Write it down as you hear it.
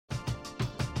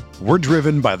We're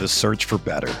driven by the search for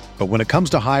better. But when it comes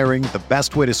to hiring, the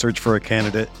best way to search for a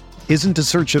candidate isn't to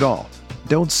search at all.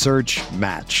 Don't search,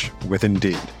 match with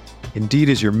Indeed. Indeed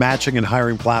is your matching and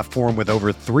hiring platform with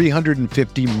over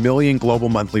 350 million global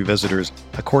monthly visitors,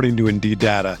 according to Indeed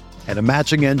data, and a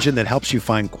matching engine that helps you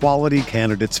find quality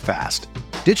candidates fast.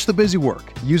 Ditch the busy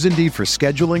work. Use Indeed for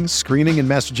scheduling, screening, and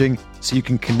messaging so you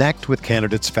can connect with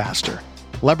candidates faster.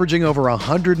 Leveraging over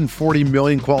 140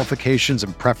 million qualifications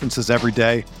and preferences every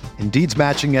day, Indeed's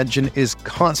matching engine is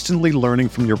constantly learning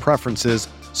from your preferences,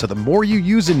 so the more you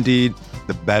use Indeed,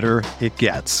 the better it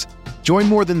gets. Join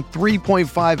more than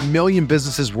 3.5 million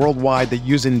businesses worldwide that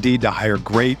use Indeed to hire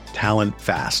great talent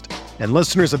fast. And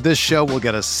listeners of this show will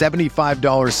get a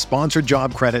 $75 sponsored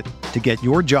job credit to get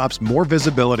your jobs more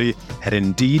visibility at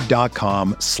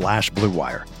Indeed.com/Blue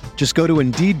Wire. Just go to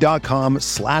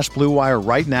Indeed.com/Blue Wire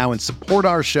right now and support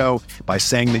our show by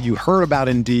saying that you heard about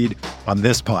Indeed on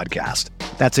this podcast.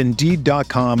 That's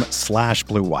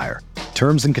Indeed.com/Blue Wire.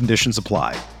 Terms and conditions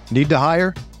apply. Need to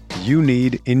hire? You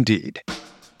need Indeed.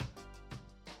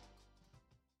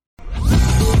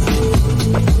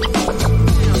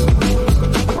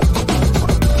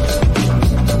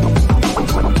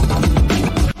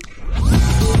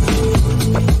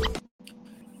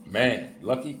 Man,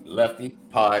 Lucky Lefty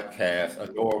podcast,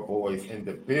 Anora Boys in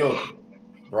the building.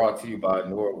 Brought to you by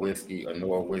Anora Whiskey,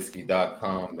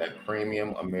 AnoraWhiskey.com, that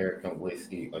premium American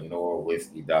whiskey,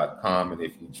 AnoraWhiskey.com. And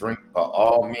if you drink, by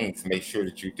all means, make sure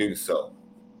that you do so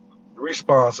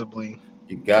responsibly.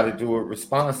 You got to do it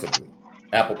responsibly.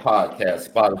 Apple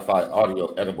Podcasts, Spotify,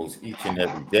 audio edibles each and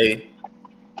every day.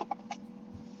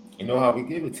 You know how we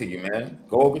give it to you, man.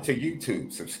 Go over to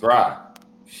YouTube, subscribe,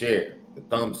 share. The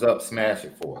thumbs up, smash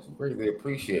it for us. We greatly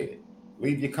appreciate it.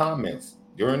 Leave your comments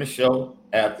during the show,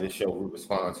 after the show. We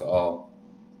respond to all.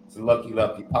 It's a Lucky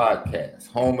Lucky podcast,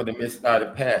 home of the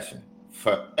misguided passion,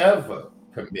 forever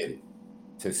committed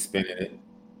to spinning it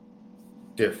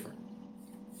different.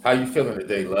 How you feeling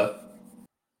today, Left?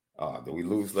 Did we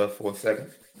lose Left for a second?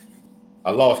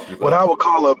 I lost you. Left. What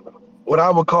I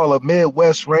would call a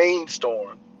Midwest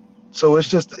rainstorm. So it's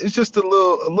just a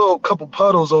little couple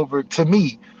puddles over to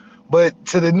me. But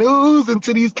to the news and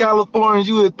to these Californians,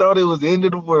 you would have thought it was the end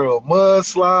of the world.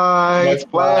 Mudslides,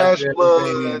 flash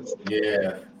floods.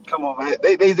 Yeah. Come on, man.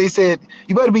 They said,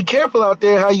 you better be careful out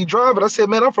there how you drive it. I said,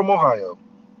 man, I'm from Ohio.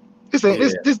 These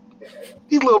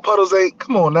little puddles ain't,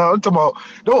 come on now. I'm talking about,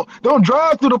 don't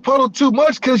drive through the puddle too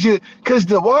much because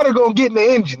the water gonna get in the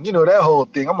engine. You know, that whole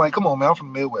thing. I'm like, come on, man, I'm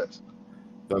from the Midwest.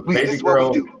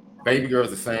 Baby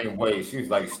girl's the same way. She was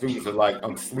like, students are like,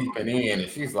 I'm sleeping in. And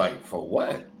she's like, for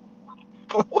what?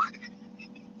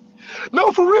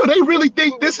 No, for real. They really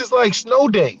think this is like snow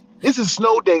day. This is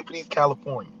snow day for these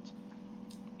Californians.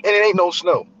 And it ain't no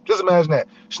snow. Just imagine that.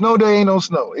 Snow day ain't no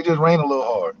snow. It just rained a little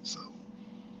hard. So.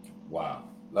 Wow.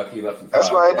 Lucky Lefty.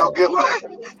 That's why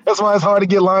that's why it's hard to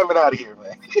get linemen out of here,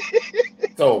 man.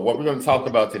 So what we're going to talk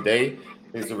about today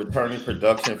is the returning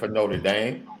production for Notre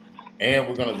Dame. And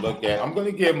we're going to look at, I'm going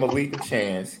to give Malik a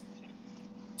chance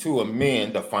to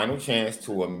amend, the final chance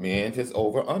to amend his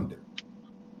over-under.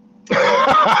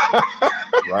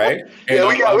 Right? And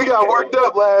yeah, we got worked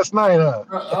up last night, huh?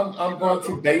 I'm going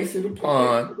to base it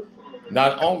upon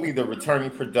not only the returning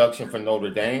production for Notre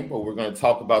Dame, but we're going to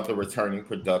talk about the returning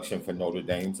production for Notre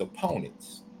Dame's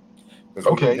opponents.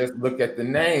 Because we can just look at the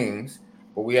names,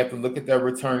 but we have to look at their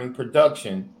returning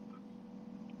production.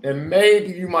 And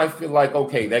maybe you might feel like,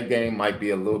 okay, that game might be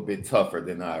a little bit tougher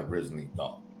than I originally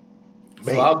thought.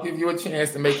 So I'll give you a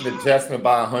chance to make an adjustment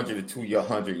by 100 to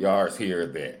 200 yards here or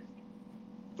there.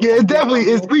 Yeah, it definitely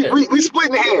is. We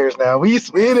splitting hairs now. It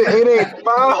ain't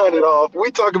 500 off.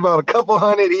 We talking about a couple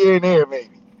hundred here and there,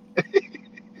 maybe.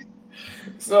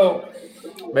 So,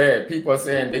 man, people are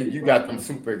saying that you got them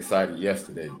super excited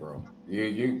yesterday, bro.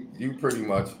 You pretty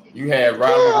much had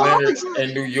Riley Leonard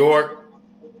in New York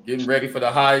getting ready for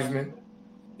the Heisman.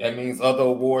 That means other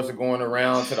awards are going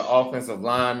around to the offensive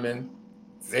linemen.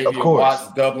 Xavier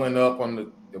Watts doubling up on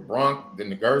the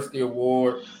Nagurski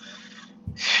Award.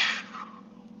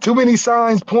 Too many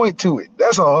signs point to it.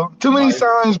 That's all. Too many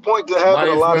signs point to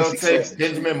having a lot of success.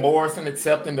 Benjamin Morrison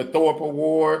accepting the Thorpe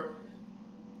Award.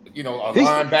 You know, a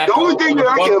linebacker. The only thing that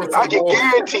I can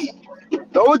guarantee,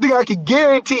 the only thing I can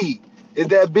guarantee is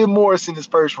that Ben Morrison is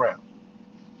first round.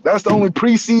 That's the only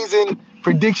preseason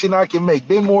prediction I can make.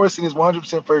 Ben Morrison is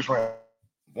 100% first round.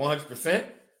 100%?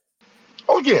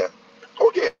 Oh yeah.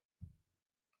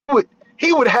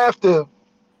 He would have to.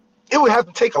 It would have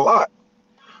to take a lot.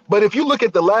 But if you look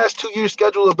at the last 2 years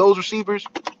schedule of those receivers,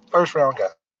 first round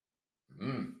guy.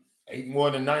 8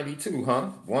 more than 92,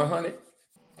 huh? 100.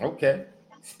 Okay.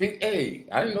 I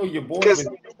didn't know your boy.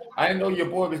 I didn't know your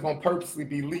boy was gonna purposely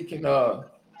be leaking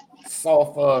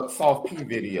soft P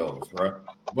videos, bro.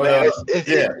 But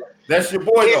that's your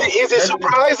boy though. Is it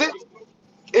surprising?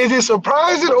 Is it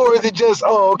surprising, or is it just,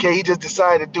 oh, okay, he just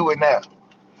decided to do it now?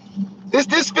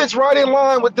 This fits right in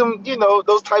line with them,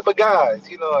 those type of guys.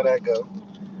 You know how that go.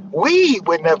 We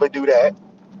would never do that,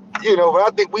 but I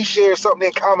think we share something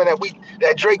in common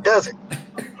that Drake doesn't.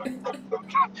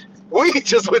 We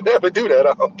just would never do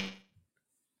that.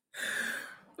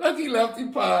 Lucky Lefty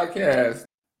Podcast.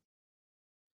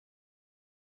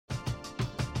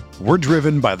 We're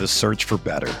driven by the search for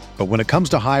better. But when it comes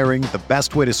to hiring, the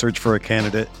best way to search for a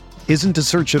candidate isn't to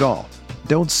search at all.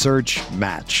 Don't search,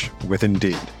 match with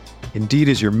Indeed. Indeed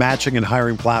is your matching and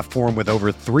hiring platform with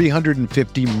over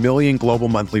 350 million global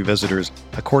monthly visitors,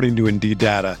 according to Indeed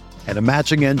data, and a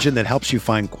matching engine that helps you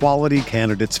find quality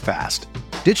candidates fast.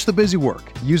 Ditch the busy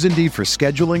work. Use Indeed for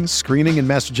scheduling, screening, and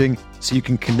messaging so you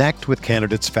can connect with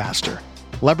candidates faster.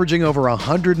 Leveraging over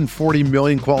 140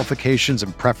 million qualifications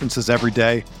and preferences every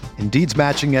day, Indeed's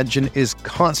matching engine is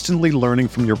constantly learning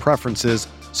from your preferences,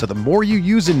 so the more you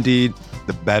use Indeed,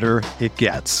 the better it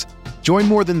gets. Join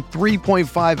more than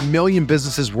 3.5 million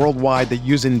businesses worldwide that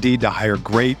use Indeed to hire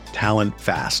great talent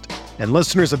fast. And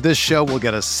listeners of this show will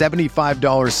get a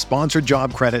 $75 sponsored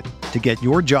job credit to get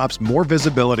your jobs more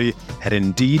visibility at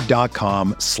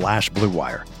Indeed.com/Blue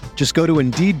Wire. Just go to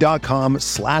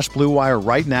Indeed.com/Blue Wire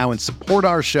right now and support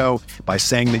our show by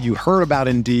saying that you heard about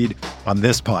Indeed on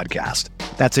this podcast.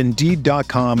 That's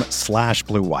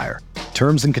Indeed.com/Blue Wire.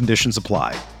 Terms and conditions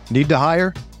apply. Need to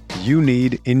hire? You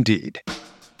need Indeed.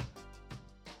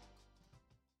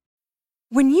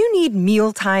 When you need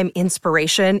mealtime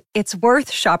inspiration, it's worth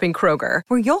shopping Kroger,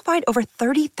 where you'll find over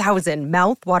 30,000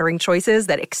 mouth-watering choices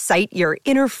that excite your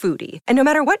inner foodie. And no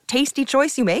matter what tasty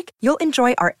choice you make, you'll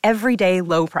enjoy our everyday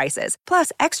low prices,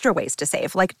 plus extra ways to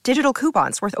save, like digital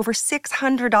coupons worth over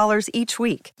 $600 each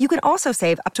week. You can also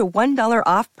save up to $1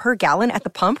 off per gallon at the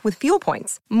pump with fuel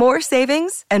points. More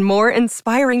savings and more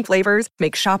inspiring flavors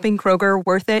make shopping Kroger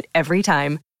worth it every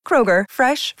time. Kroger,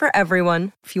 fresh for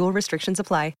everyone. Fuel restrictions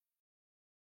apply.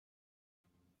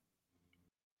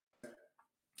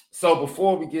 So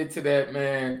before we get to that,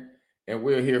 man, and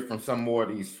we'll hear from some more of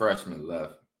these freshmen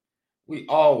left, we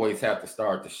always have to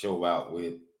start the show out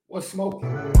with what's smoking.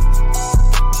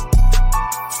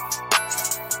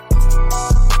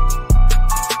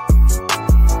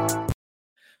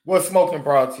 What's smoking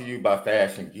brought to you by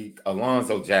Fashion Geek,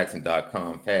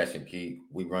 AlonzoJackson.com, Fashion Geek.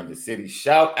 We run the city.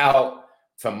 Shout out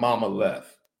to Mama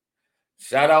Left.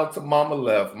 Shout out to Mama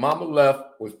Left. Mama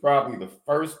Left was probably the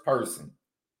first person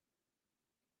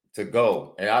to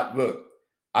go. And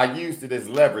I used it as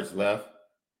leverage, Left.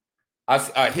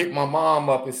 I hit my mom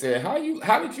up and said, how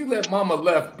did you let Mama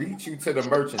Left beat you to the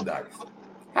merchandise?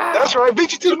 How? That's right,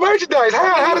 beat you to the merchandise.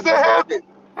 How does that happen?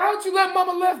 How did you let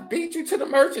Mama Left beat you to the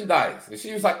merchandise? And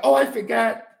she was like, oh, I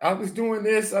forgot. I was doing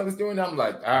this. I was doing that. I'm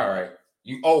like, all right,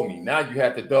 you owe me. Now you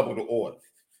have to double the order.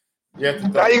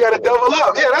 Now you got to double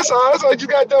up. Yeah, that's all. That's all. You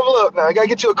got to double up now. You got to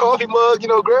get you a coffee mug.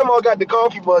 Grandma got the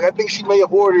coffee mug. I think she may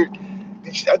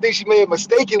have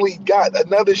mistakenly got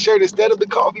another shirt instead of the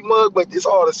coffee mug, but it's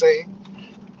all the same.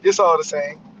 It's all the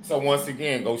same. So once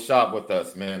again, go shop with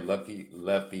us, man. Lucky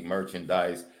Lefty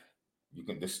merchandise.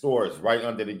 The store is right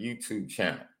under the YouTube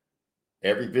channel.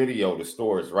 Every video, the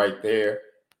store is right there.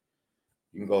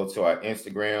 You can go to our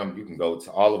Instagram. You can go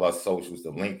to all of our socials. The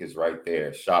link is right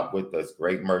there. Shop with us.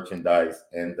 Great merchandise.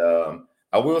 And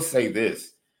I will say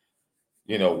this.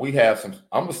 We have some.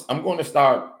 I'm going to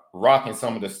start rocking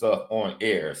some of the stuff on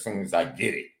air as soon as I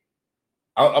get it.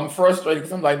 I'm frustrated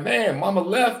because I'm like, man, Mama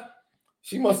Left.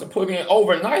 She must have put in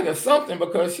overnight or something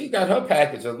because she got her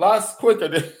package a lot quicker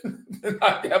than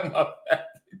I got my package.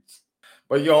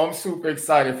 But I'm super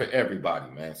excited for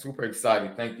everybody, man. Super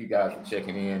excited. Thank you guys for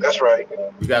checking in. That's right.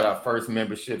 We got our first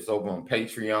memberships over on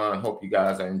Patreon. Hope you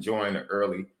guys are enjoying the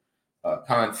early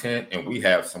content, and we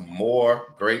have some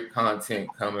more great content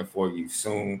coming for you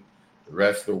soon. The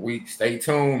rest of the week, stay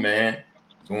tuned, man.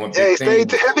 Stay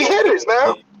to heavy hitters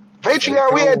now.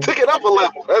 Patreon, we had took it up a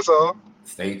level. That's all.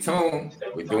 Stay tuned.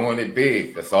 We're doing it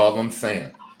big. That's all I'm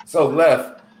saying. So,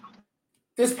 Left,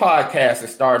 this podcast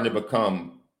is starting to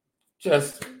become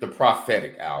just the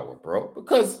prophetic hour, bro.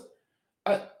 Because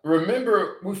I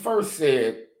remember we first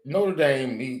said Notre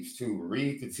Dame needs to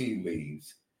read the tea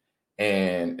leaves,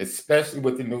 and especially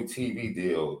with the new TV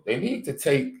deal, they need to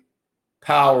take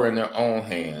power in their own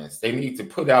hands. They need to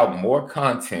put out more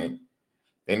content.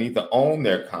 They need to own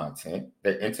their content,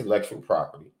 their intellectual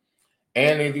property.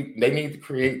 And they need to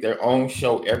create their own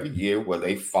show every year where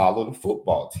they follow the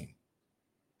football team.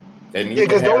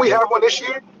 Because don't we have one this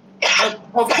year?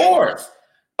 Of course.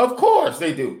 Of course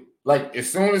they do. Like,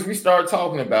 as soon as we start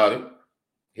talking about it,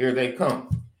 here they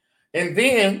come. And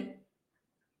then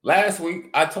last week,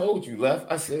 I told you,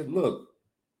 Left, I said, look,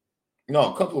 a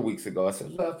couple of weeks ago, I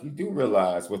said, Left, you do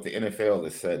realize what the NFL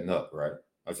is setting up, right?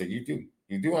 I said, you do.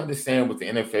 You do understand what the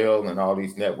NFL and all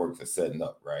these networks are setting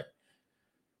up, right?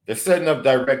 They're setting up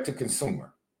direct to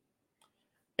consumer.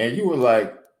 And you were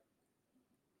like,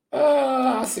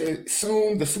 I said,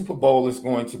 soon the Super Bowl is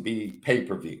going to be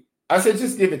pay-per-view. I said,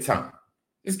 just give it time.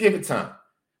 Just give it time.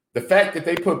 The fact that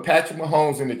they put Patrick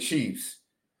Mahomes and the Chiefs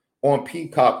on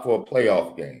Peacock for a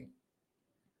playoff game.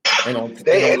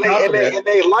 They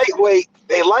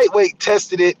lightweight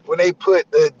tested it when they put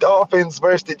the Dolphins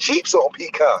versus the Chiefs on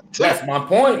Peacock. That's my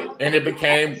point. And it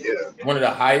became one of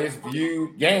the highest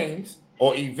viewed games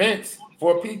or events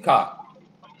for Peacock.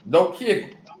 No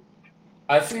kidding.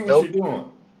 I see what you're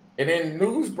doing. And then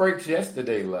news breaks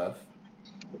yesterday, Left,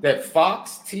 that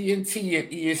Fox, TNT, and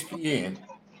ESPN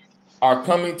are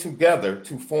coming together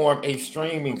to form a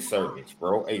streaming service,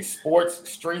 bro, a sports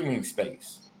streaming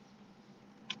space.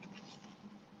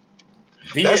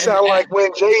 That sounds like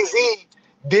when Jay-Z,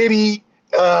 Diddy,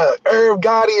 Irv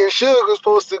Gotti, and Suge was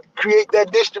supposed to create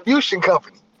that distribution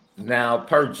company. Now,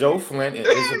 per Joe Flint and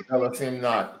Isabella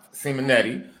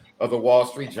Simonetti of the Wall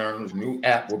Street Journal, the new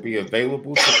app will be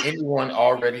available to anyone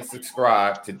already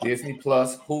subscribed to Disney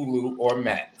Plus, Hulu, or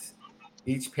Max.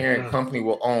 Each parent company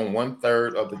will own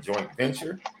 1/3 of the joint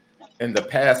venture. In the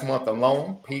past month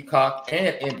alone, Peacock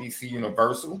and NBC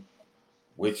Universal,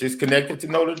 which is connected to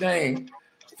Notre Dame,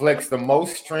 flexed the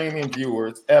most streaming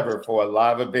viewers ever for a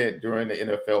live event during the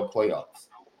NFL playoffs.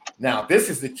 Now, this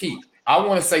is the key. I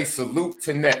want to say salute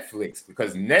to Netflix,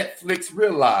 because Netflix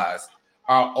realized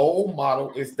our old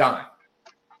model is dying.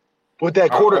 With that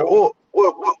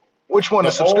which one?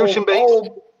 The subscription base?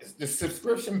 The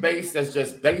subscription base that's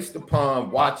just based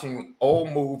upon watching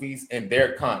old movies and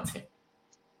their content.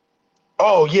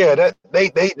 Oh yeah, that they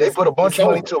put a bunch of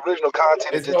money to original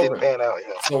content. It just didn't pan out.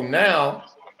 Yeah. So now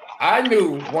I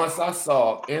knew once I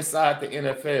saw Inside the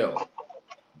NFL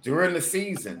during the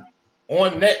season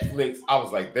on Netflix, I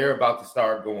was like, they're about to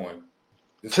start going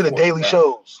to the daily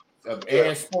shows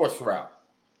and sports route.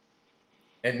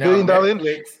 And now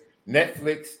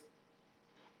Netflix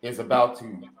is about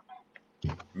to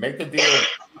make a deal with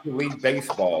Major League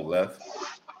Baseball, Left.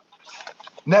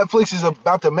 Netflix is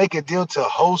about to make a deal to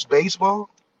host baseball?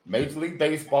 Major League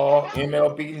Baseball,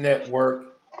 MLB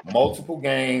Network, multiple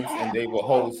games, and they will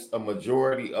host a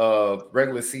majority of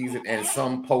regular season and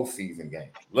some postseason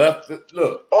games. Look.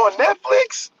 On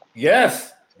Netflix?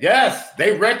 Yes.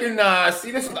 They recognize,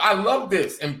 see this, I love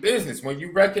this in business, when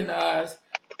you recognize,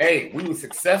 hey, we were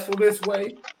successful this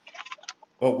way,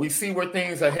 but we see where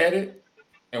things are headed,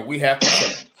 and we have to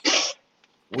change.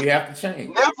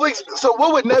 Netflix. So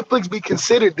what would Netflix be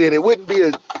considered then? It would be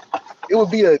a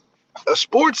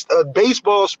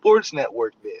baseball sports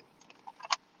network then.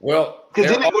 Well, because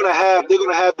then they're gonna have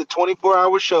the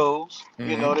 24-hour shows. Mm-hmm.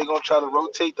 You know, they're gonna try to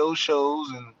rotate those shows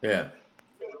and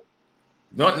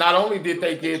Not only did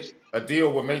they get a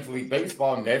deal with Major League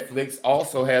Baseball, Netflix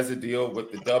also has a deal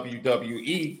with the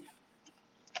WWE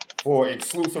for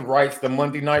exclusive rights to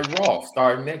Monday Night Raw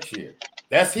starting next year.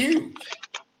 That's huge.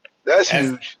 That's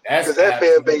huge. Because that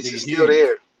fan base is still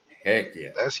there. Heck yeah.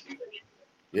 That's huge.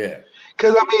 Yeah.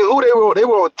 Because I mean, who they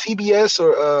were on TBS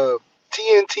or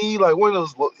TNT, like one of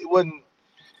those. It wasn't.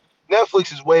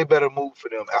 Netflix is way better move for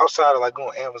them outside of like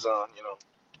going Amazon, you know.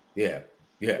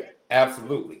 Yeah,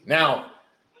 absolutely. Now,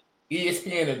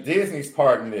 ESPN and Disney's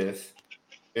part in this,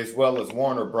 as well as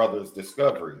Warner Brothers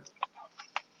Discovery,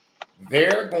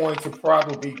 they're going to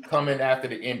probably be coming after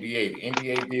the NBA. The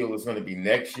NBA deal is going to be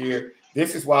next year.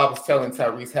 This is why I was telling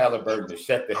Tyrese Halliburton to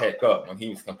shut the heck up when he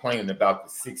was complaining about the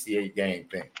 68-game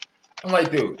thing. I'm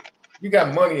like, dude, you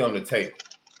got money on the table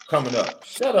coming up.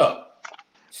 Shut up.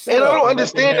 I don't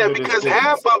understand that, because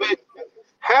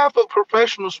half of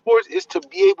professional sports is to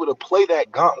be able to play that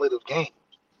gauntlet of games.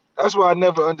 That's why I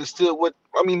never understood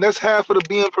that's half of the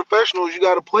being professionals. You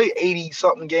got to play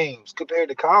 80-something games compared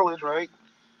to college, right?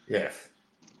 Yes.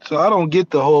 So I don't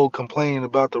get the whole complaining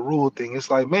about the rule thing. It's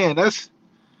like, man,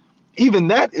 even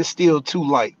that is still too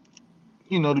light.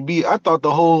 You know, I thought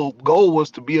the whole goal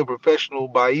was to be a professional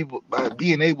by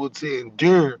being able to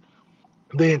endure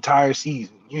the entire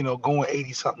season, you know, going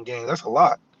 80-something games. That's a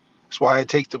lot. That's why it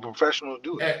takes the professional to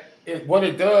do it. What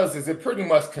it does is it pretty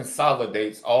much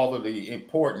consolidates all of the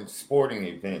important sporting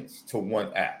events to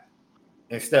one app,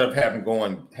 instead of having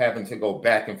to go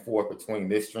back and forth between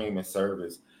this streaming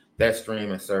service, that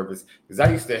streaming service. Because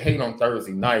I used to hate on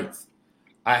Thursday nights.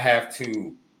 I have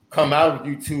to come out of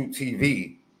YouTube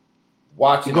TV,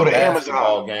 watching a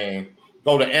basketball game,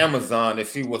 go to Amazon and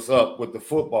see what's up with the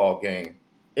football game.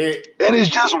 And it's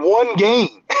just one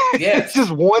game. Yes. It's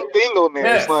just one thing on there.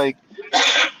 Yes. It's like,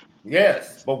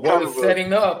 yes, but what it's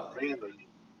setting up,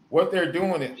 what they're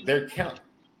doing is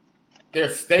they're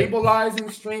stabilizing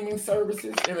streaming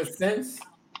services in a sense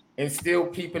and still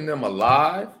keeping them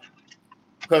alive.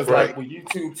 Because like with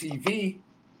YouTube TV,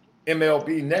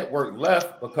 MLB Network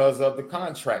left because of the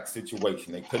contract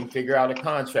situation. They couldn't figure out a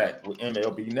contract with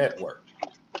MLB Network.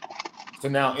 So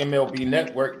now MLB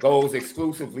Network goes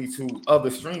exclusively to other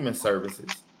streaming services.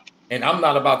 And I'm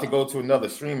not about to go to another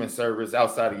streaming service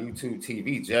outside of YouTube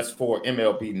TV just for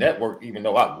MLB Network, even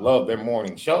though I love their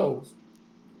morning shows.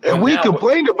 And we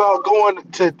complained about going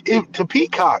to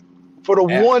Peacock for the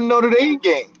one Notre Dame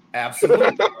game.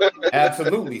 Absolutely.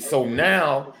 Absolutely. So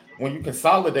now when you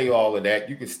consolidate all of that,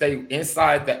 you can stay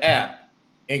inside the app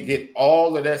and get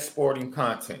all of that sporting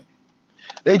content.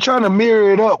 They trying to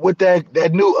mirror it up with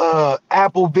that new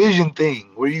Apple Vision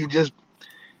thing where you just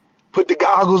put the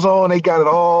goggles on. They got it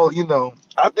all, you know.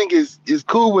 I think it's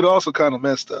cool, but also kind of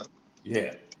messed up.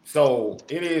 Yeah. So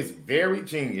it is very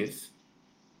genius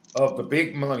of the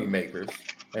big money makers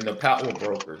and the power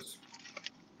brokers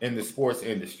in the sports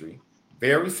industry.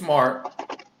 Very smart.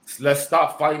 Let's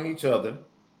stop fighting each other.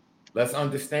 Let's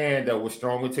understand that we're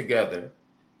stronger together.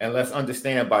 And let's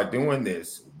understand by doing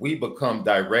this, we become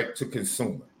direct to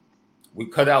consumer. We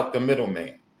cut out the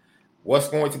middleman. What's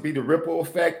going to be the ripple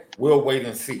effect? We'll wait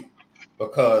and see.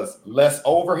 Because less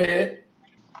overhead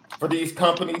for these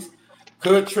companies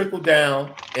could trickle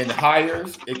down in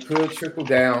hires. It could trickle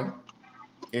down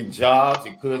in jobs.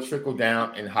 It could trickle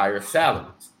down in higher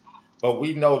salaries. But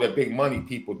we know that big money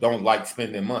people don't like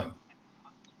spending money.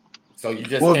 So you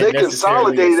just can't they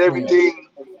consolidated everything.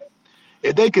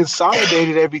 If they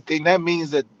consolidated everything, that means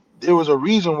that there was a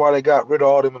reason why they got rid of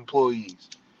all them employees.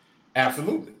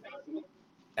 Absolutely.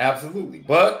 Absolutely.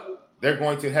 But they're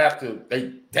going to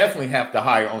they definitely have to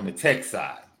hire on the tech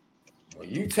side.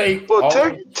 When you take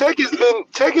tech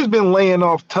has been laying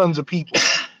off tons of people.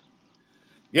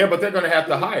 Yeah, but they're going to have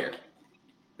to hire.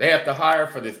 They have to hire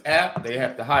for this app. They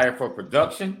have to hire for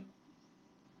production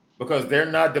because they're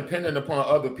not dependent upon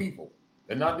other people.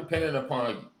 They're not dependent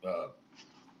upon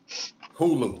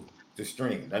Hulu to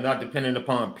stream. They're not dependent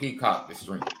upon Peacock to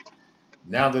stream.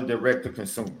 Now they're direct to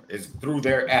consumer. It's through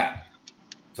their app.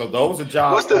 So those are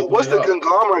jobs. What's the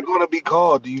conglomerate going to be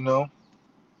called? Do you know?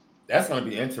 That's going to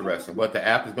be interesting. What the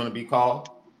app is going to be called?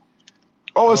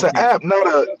 Oh, it's an app, not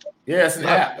a. Yeah, it's an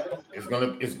app. It's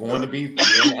going to be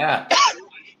an app.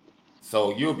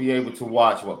 So you'll be able to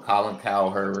watch what Colin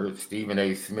Cowherd, Stephen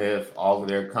A. Smith, all of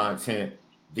their content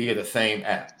via the same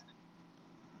app.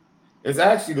 It's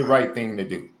actually the right thing to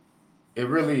do. It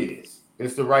really is.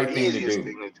 It's the right thing to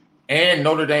do. And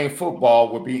Notre Dame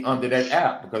football would be under that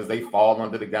app because they fall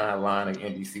under the guideline of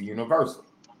NBC Universal.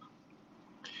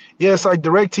 Yeah, it's like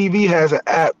DirecTV has an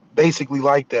app basically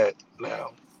like that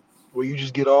now, where you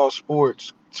just get all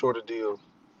sports sort of deal.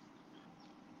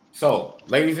 So,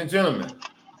 ladies and gentlemen,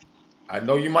 I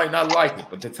know you might not like it,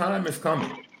 but the time is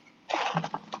coming.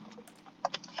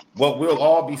 What we'll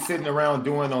all be sitting around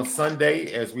doing on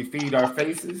Sunday as we feed our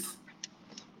faces,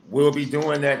 we'll be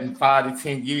doing that in 5 to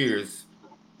 10 years,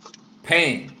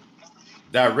 paying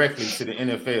directly to the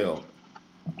NFL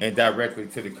and directly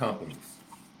to the companies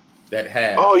that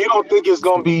have. Oh, you don't think it's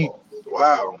going to be,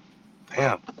 wow,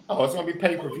 damn. Oh, it's going to be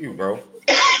pay-per-view, bro.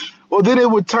 Well, then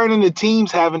it would turn into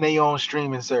teams having their own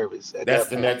streaming service. That's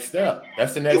the next step.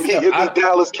 That's the next step. It'd be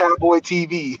Dallas Cowboy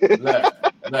TV.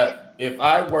 Left. If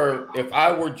I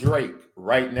were Drake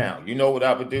right now, you know what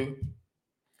I would do?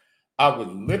 I would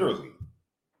literally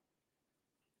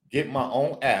get my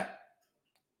own app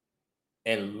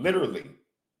and literally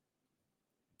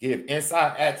give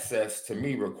inside access to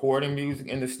me recording music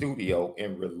in the studio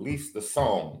and release the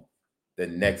song the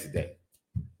next day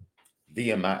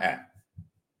via my app.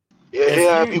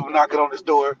 Yeah, people knocking on his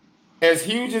door. As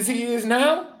huge as he is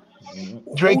now,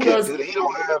 Drake he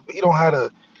don't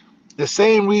have the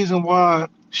same reason why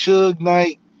Suge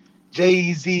Knight,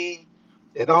 Jay-Z,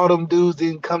 and all them dudes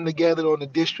didn't come together on the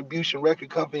distribution record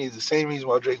company is the same reason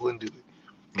why Drake wouldn't do it.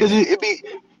 Because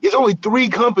it's only three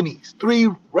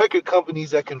record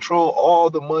companies that control all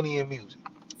the money in music.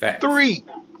 Facts. 3.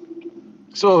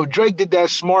 So if Drake did that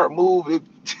smart move,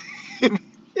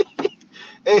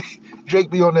 Drake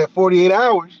be on that 48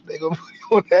 hours. They gonna put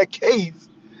you on that case.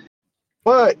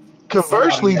 But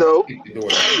conversely, though,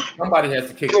 somebody has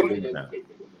to kick the door down.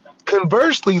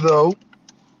 Conversely, though,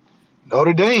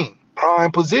 Notre Dame prime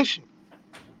position.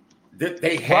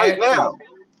 They had right now.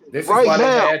 This is why they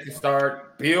had to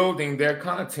start building their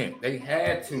content. They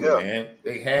had to, man.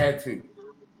 They had to.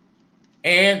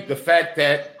 And the fact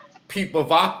that Pete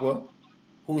Bavacqua,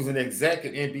 who's an exec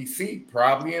at NBC,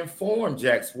 probably informed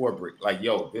Jack Swarbrick, like,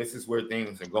 yo, this is where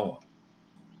things are going,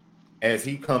 as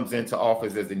he comes into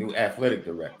office as the new athletic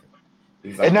director.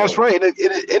 He's like, and that's right. And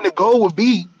the goal would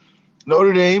be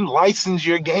Notre Dame license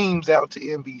your games out to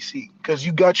NBC because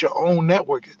you got your own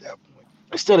network at that point.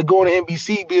 Instead of going to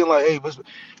NBC being like, hey, let's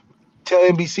tell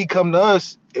NBC come to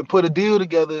us and put a deal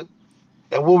together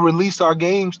and we'll release our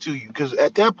games to you. Because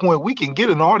at that point, we can get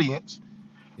an audience.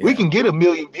 Yeah. We can get 1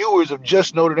 million viewers of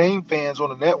just Notre Dame fans on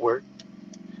the network.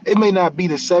 It may not be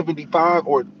the 75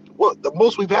 or what the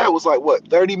most we've had was like,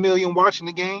 30 million watching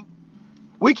the game?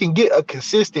 We can get a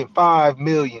consistent 5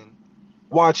 million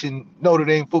watching Notre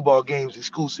Dame football games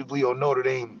exclusively on Notre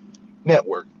Dame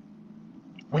network.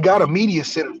 We got a media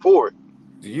center for it.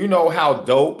 Do you know how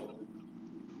dope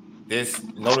this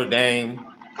Notre Dame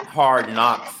Hard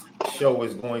Knocks show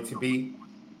is going to be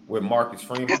with Marcus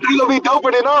Freeman? It's not gonna be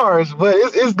doper than ours, but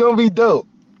it's gonna be dope.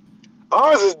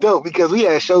 Ours is dope because we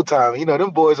had Showtime. You know,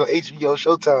 them boys on HBO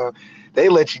Showtime, they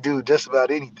let you do just about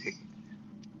anything.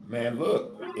 Man,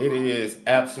 look, it is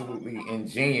absolutely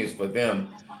ingenious for them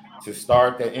to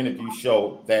start that interview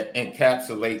show that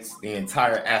encapsulates the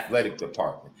entire athletic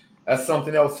department. That's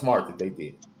something else smart that they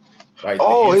did. Right?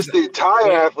 Oh, it's the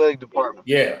entire athletic department.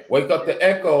 Yeah, Wake Up the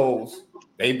Echoes.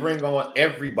 They bring on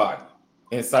everybody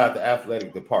inside the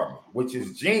athletic department, which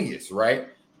is genius, right?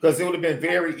 Because it would have been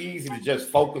very easy to just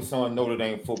focus on Notre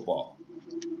Dame football.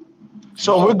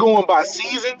 So we're going by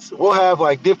seasons? We'll have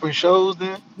like different shows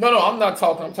then? No, I'm not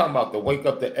talking. I'm talking about the Wake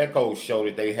Up the Echoes show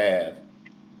that they have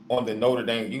on the Notre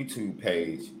Dame YouTube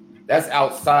page. That's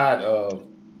outside of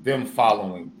them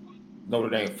following Notre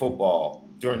Dame football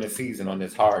during the season on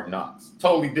this Hard Knocks.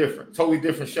 Totally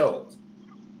different shows,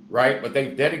 right? But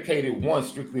they've dedicated one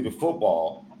strictly to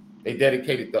football. They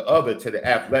dedicated the other to the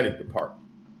athletic department.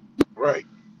 Right.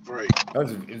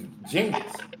 That's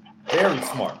genius. Very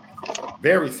smart.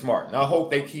 And I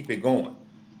hope they keep it going.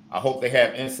 I hope they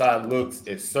have inside looks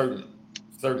at certain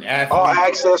athletes. All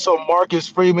access on Marcus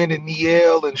Freeman and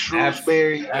Niel and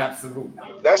Shrewsbury. Absolutely.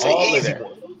 That's an easy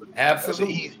one.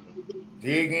 Absolutely.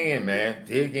 Dig in, man.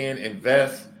 Dig in,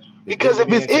 invest. Because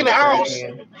if it's in-house,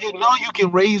 you know you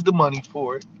can raise the money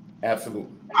for it.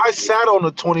 Absolutely. I sat on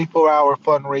the 24-hour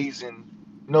fundraising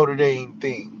Notre Dame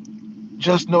thing.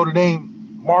 Just Notre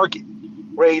Dame market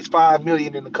raised $5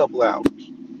 million in a couple hours.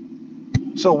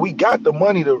 So we got the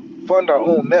money to fund our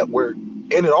own network,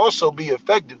 and it also be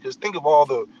effective. Because think of all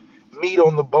the meat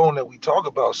on the bone that we talk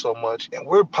about so much, and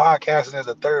we're podcasting as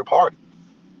a third party.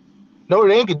 Notre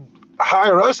Dame could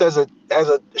hire us as a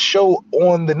show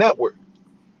on the network.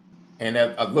 And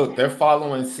look, they're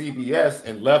following CBS,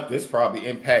 and Left, this probably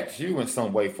impacts you in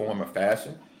some way, form, or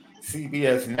fashion.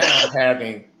 CBS now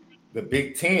having the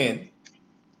Big Ten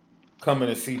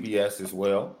coming to CBS as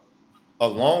well,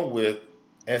 along with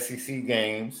SEC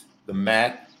games, the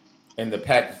MAC, and the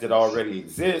package that already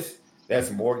exists.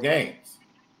 That's more games.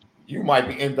 You might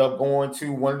end up going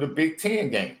to one of the Big Ten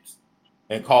games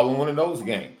and calling one of those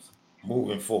games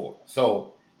moving forward.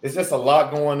 So it's just a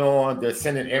lot going on. They're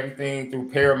sending everything through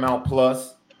Paramount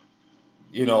Plus,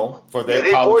 for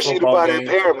their college football games. They force you to buy that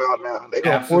Paramount now. They're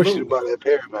going to force you to buy that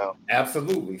Paramount.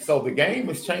 Absolutely. So the game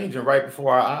is changing right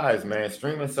before our eyes, man.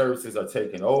 Streaming services are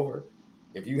taking over.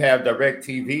 If you have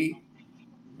DirecTV,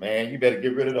 man, you better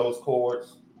get rid of those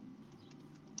cords.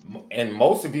 And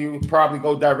most of you probably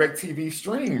go DirecTV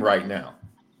stream right now,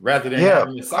 rather than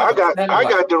having your I got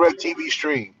DirecTV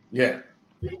stream. Yeah.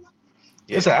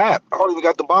 It's an app. I don't even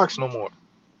got the box no more.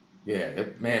 Yeah,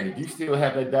 if you still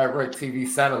have that DirecTV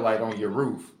satellite on your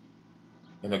roof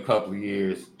in a couple of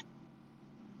years,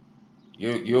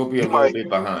 you'll be a little bit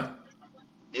behind.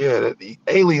 Yeah, the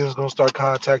aliens gonna start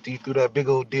contacting you through that big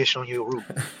old dish on your roof.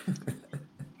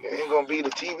 It ain't gonna be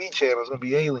the TV channel. It's gonna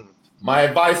be aliens. My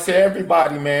advice to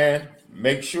everybody, man,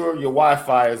 make sure your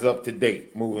Wi-Fi is up to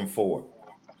date moving forward,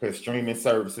 because streaming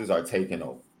services are taking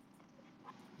over.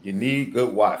 You need good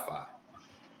Wi-Fi.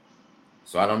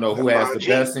 So I don't know who has the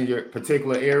best in your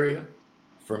particular area.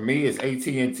 For me, it's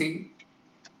AT&T.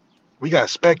 We got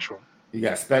Spectrum. You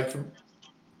got Spectrum?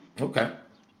 Okay.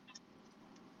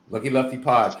 Lucky Lefty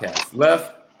podcast.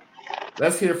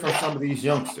 Let's hear from some of these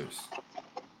youngsters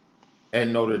at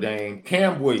Notre Dame.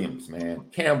 Cam Williams, man.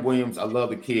 Cam Williams, I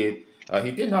love the kid.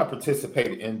 He did not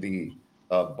participate in the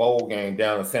bowl game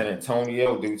down in San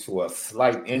Antonio due to a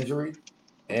slight injury.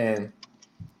 And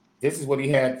this is what he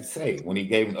had to say when he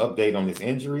gave an update on his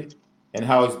injury and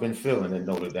how he's been feeling at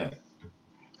Notre Dame.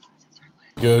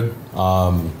 Good.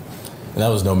 And that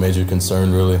was no major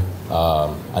concern, really.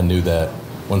 I knew that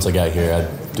once I got here,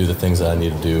 I'd do the things that I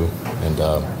need to do and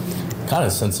kind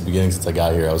of since the beginning, since I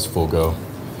got here, I was full go.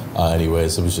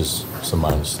 Anyways, it was just some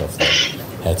minor stuff that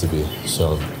had to be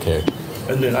shown care.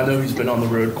 And then I know he's been on the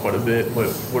road quite a bit,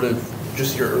 but what are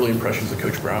just your early impressions of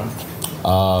Coach Brown?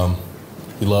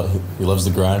 He loves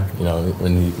the grind. You know,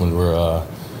 when we're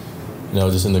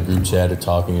just in the group chat or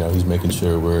talking, you know, he's making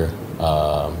sure we're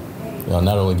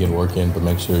not only getting work in, but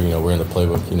make sure we're in the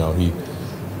playbook. You know, he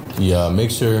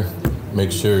makes sure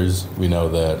we know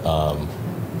that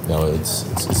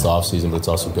it's the off season, but it's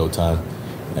also go time.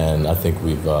 And I think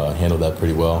we've handled that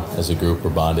pretty well as a group. We're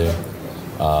bonding,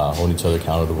 holding each other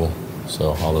accountable,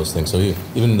 so all those things. So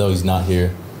even though he's not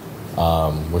here,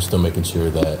 we're still making sure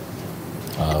that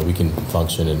we can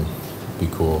function and be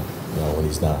cool, when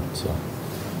he's not. So.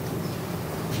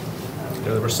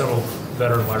 There were several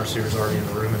veteran wide receivers already in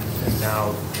the room, and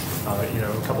now,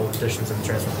 a couple of additions in the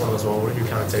transfer portal as well. What have you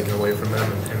kind of taken away from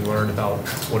them and learned about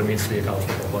what it means to be a college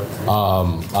football player?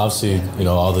 Obviously,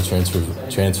 all the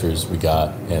transfers we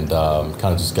got, and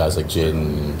kind of just guys like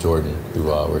Jaden and Jordan, who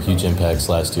were huge impacts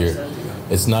last year.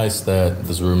 It's nice that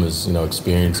this room is,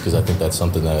 experienced, because I think that's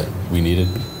something that we needed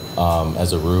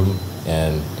as a room,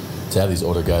 and to have these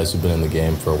older guys who've been in the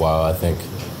game for a while. I think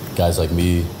guys like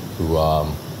me, who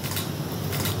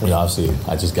obviously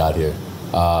I just got here,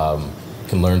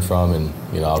 can learn from, and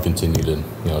I'll continue to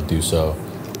do so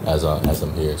as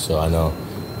I'm here. So I know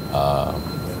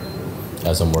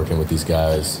as I'm working with these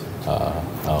guys,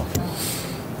 I'll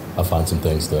find some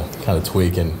things to kind of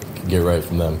tweak and get right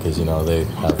from them, because they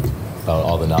have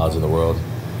all the knowledge in the world,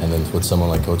 and then with someone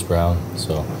like Coach Brown.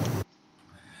 So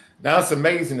now it's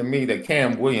amazing to me that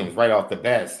Cam Williams right off the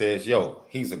bat says, "Yo,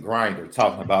 he's a grinder,"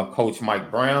 talking about Coach Mike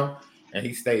Brown. And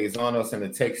he stays on us in the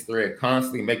text thread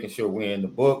constantly, making sure we're in the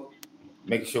book,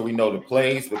 making sure we know the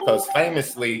plays, because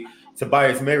famously,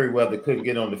 Tobias Merriweather couldn't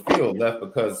get on the field, left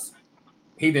because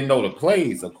he didn't know the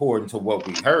plays, according to what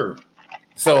we heard.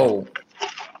 So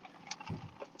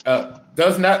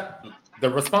does not the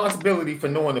responsibility for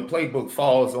knowing the playbook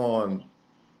falls on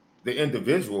the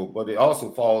individual, but it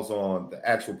also falls on the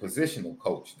actual positional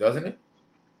coach, doesn't it?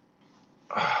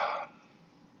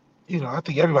 I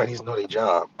think everybody needs to know their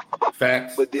job.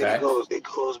 Facts. But then it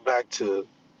goes back to,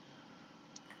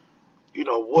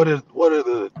 what are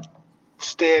the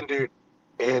standard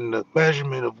and the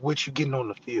measurement of what you're getting on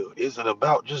the field? Is it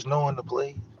about just knowing the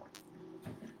play?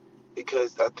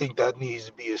 Because I think that needs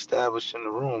to be established in the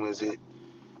room. Is it,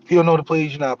 if you don't know the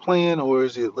plays, you're not playing, or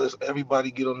is it let's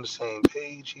everybody get on the same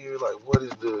page here? Like, what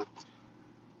is the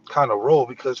kind of role?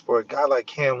 Because for a guy like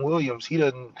Cam Williams, he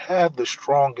doesn't have the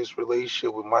strongest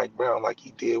relationship with Mike Brown like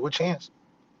he did with Chance.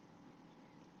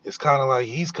 It's kind of like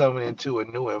he's coming into a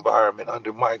new environment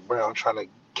under Mike Brown, trying to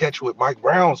catch what Mike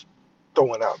Brown's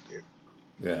throwing out there.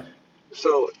 Yeah.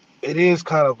 So it is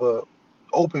kind of a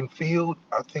open field.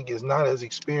 I think it's not as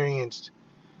experienced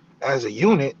as a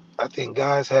unit. I think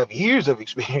guys have years of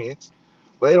experience,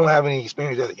 but they don't have any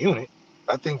experience as a unit.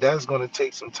 I think that's going to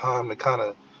take some time to kind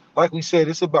of, like we said,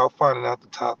 it's about finding out the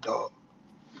top dog.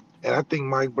 And I think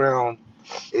Mike Brown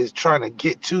is trying to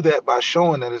get to that by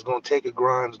showing that it's going to take a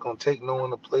grind, it's going to take knowing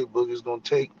the playbook, it's going to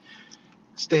take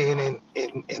staying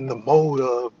in the mode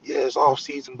of, it's off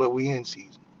season, but we in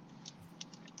season.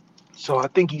 So I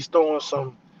think he's throwing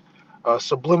some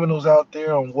subliminals out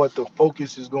there on what the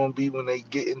focus is going to be when they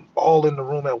get all in the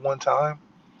room at one time.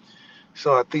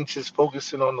 So I think just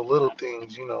focusing on the little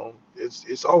things,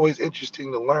 it's always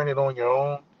interesting to learn it on your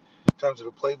own in terms of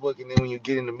the playbook, and then when you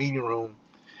get in the meeting room,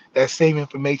 that same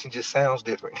information just sounds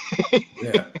different.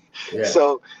 Yeah.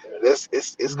 So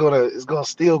it's gonna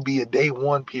still be a day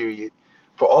one period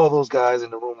for all those guys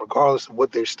in the room, regardless of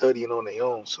what they're studying on their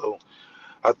own. So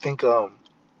I think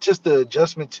just the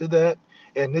adjustment to that,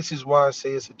 and this is why I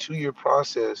say it's a 2-year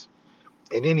process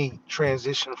in any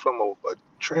transition from a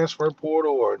transfer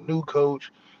portal or a new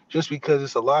coach, just because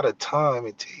it's a lot of time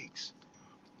it takes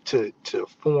to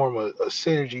form a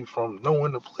synergy from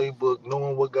knowing the playbook,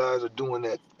 knowing what guys are doing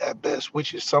at best,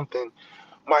 which is something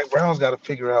Mike Brown's got to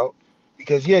figure out.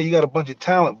 Because, you got a bunch of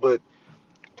talent, but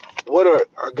what are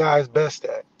our guys best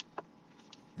at?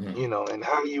 And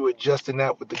how are you adjusting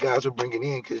that with the guys we're bringing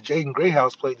in? Because Jaden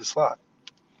Grayhouse played the slot.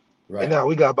 Right. And now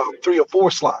we got about 3 or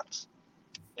 4 slots.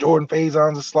 Jordan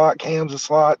Faison's a slot, Cam's a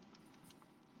slot.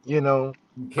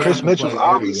 Chris Mitchell's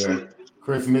obviously everywhere.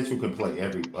 Chris Mitchell can play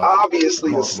every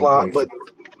obviously a slot, places.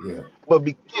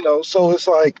 So it's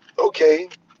like, okay,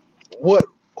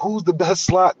 who's the best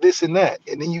slot, this and that,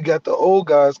 and then you got the old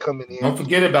guys coming in. Don't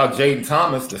forget about Jaden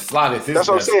Thomas. The slot is his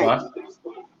best spot.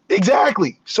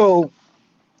 Exactly. So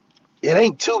it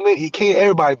ain't too many. You can't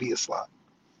everybody be a slot,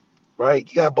 right?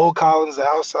 You got Bo Collins, the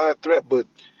outside threat, but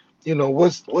You know,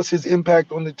 what's his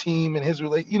impact on the team and his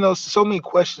relate? You know, so many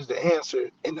questions to answer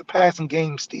in the passing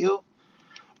game still.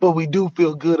 But we do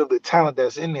feel good of the talent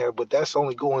that's in there. But that's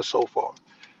only going so far.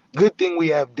 Good thing we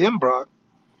have Denbrock,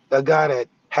 a guy that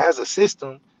has a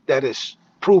system that is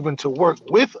proven to work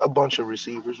with a bunch of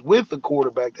receivers, with a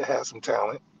quarterback that has some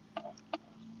talent,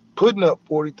 putting up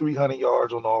 4,300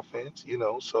 yards on offense. You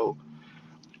know, so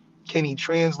can he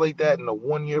translate that in a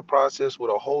 1 year process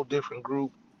with a whole different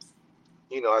group?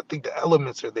 You know, I think the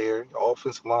elements are there. The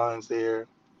offensive line's there.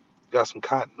 Got some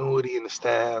continuity in the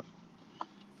staff.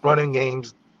 Running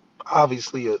game's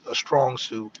obviously a strong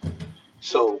suit.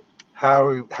 So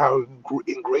how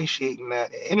ingratiating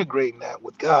that and integrating that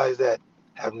with guys that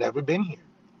have never been here?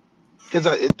 Because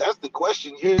that's the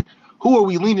question here. Who are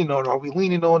we leaning on? Are we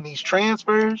leaning on these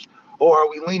transfers, or are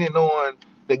we leaning on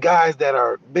the guys that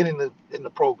are been in the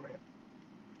program?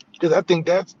 Because I think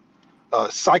that's a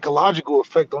psychological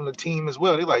effect on the team as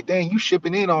well. They're like, dang, you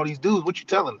shipping in all these dudes. What you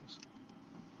telling us?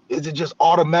 Is it just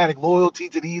automatic loyalty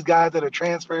to these guys that are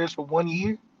transfers for 1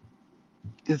 year?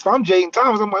 If I'm Jaden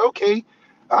Thomas, I'm like, okay,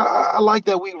 I like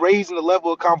that we raising the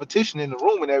level of competition in the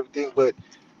room and everything, but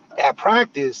at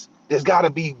practice, there's got to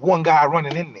be one guy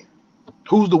running in there.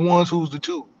 Who's the ones? Who's the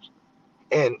twos?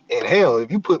 And hell,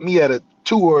 if you put me at a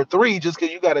 2 or a 3 just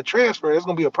because you got a transfer, it's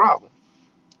gonna be a problem.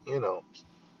 You know.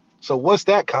 So what's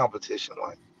that competition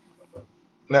like?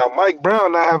 Now, Mike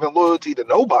Brown not having loyalty to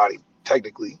nobody,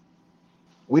 technically.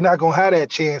 We're not going to have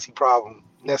that Chancey problem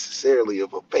necessarily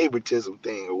of a favoritism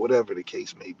thing or whatever the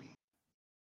case may be.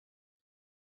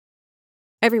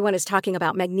 Everyone is talking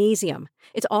about magnesium.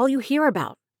 It's all you hear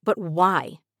about. But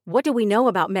why? What do we know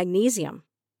about magnesium?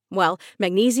 Well,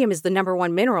 magnesium is the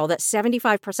 #1 mineral that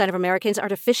 75% of Americans are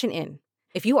deficient in.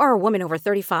 If you are a woman over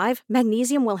 35,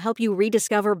 magnesium will help you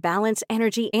rediscover balance,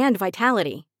 energy, and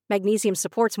vitality. Magnesium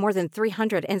supports more than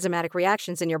 300 enzymatic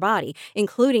reactions in your body,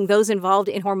 including those involved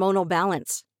in hormonal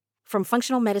balance. From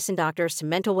functional medicine doctors to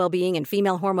mental well-being and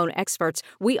female hormone experts,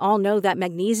 we all know that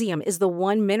magnesium is the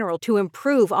one mineral to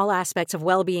improve all aspects of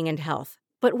well-being and health.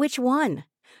 But which one?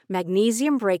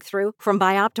 Magnesium Breakthrough from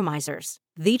Bioptimizers,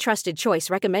 the trusted choice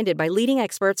recommended by leading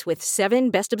experts with 7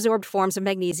 best-absorbed forms of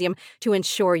magnesium to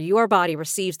ensure your body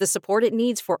receives the support it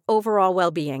needs for overall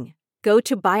well-being. Go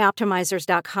to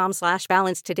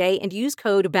bioptimizers.com/balance today and use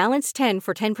code BALANCE10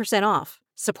 for 10% off.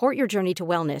 Support your journey to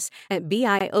wellness at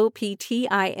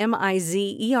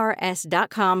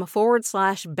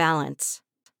bioptimizers.com/balance.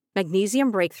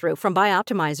 Magnesium Breakthrough from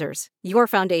Bioptimizers, your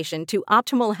foundation to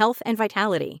optimal health and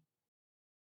vitality.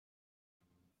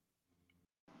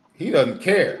 He doesn't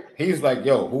care. He's like,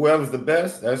 yo, whoever's the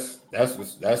best, that's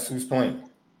who's playing.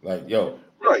 Like, yo.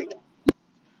 Right.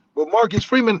 But Marcus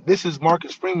Freeman, this is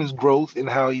Marcus Freeman's growth and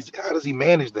how does he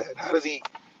manage that? How does he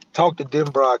talk to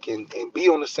Denbrock and be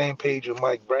on the same page with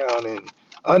Mike Brown and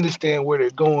understand where they're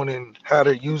going and how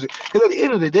they're using? Because at the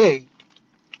end of the day,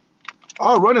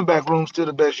 our running back room's still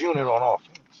the best unit on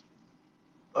offense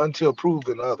until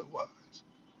proven otherwise.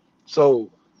 So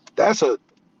that's a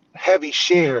heavy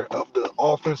share of the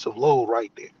offensive load right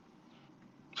there.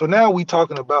 So now we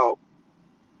talking about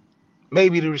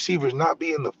maybe the receivers not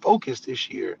being the focus this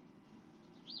year.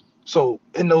 So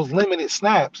in those limited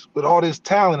snaps with all this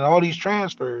talent and all these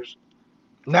transfers,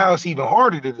 now it's even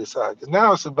harder to decide because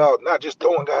now it's about not just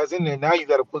throwing guys in there. Now you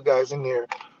got to put guys in there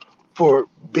for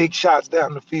big shots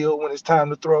down the field when it's time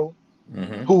to throw.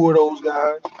 Mm-hmm. Who are those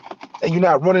guys? And you're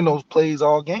not running those plays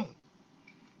all game.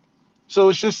 So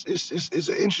it's just it's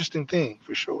an interesting thing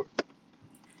for sure.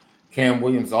 Cam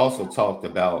Williams also talked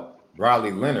about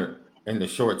Riley Leonard in the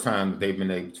short time they've been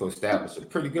able to establish a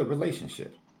pretty good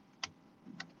relationship.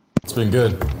 It's been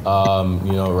good.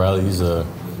 Riley, he's a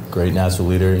great natural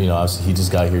leader. Obviously he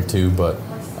just got here too, but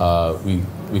we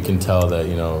can tell that,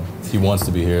 he wants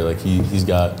to be here. Like he's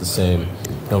got the same,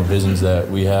 visions that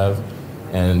we have.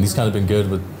 And he's kind of been good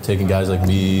with taking guys like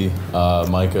me,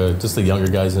 Micah, just the younger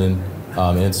guys in,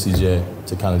 and CJ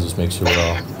to kind of just make sure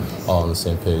we're all on the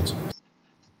same page.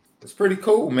 It's pretty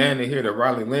cool, man, to hear that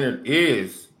Riley Leonard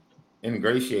is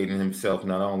ingratiating himself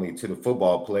not only to the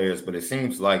football players, but it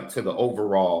seems like to the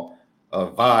overall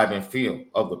vibe and feel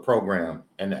of the program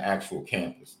and the actual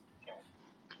campus.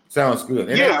 Sounds good.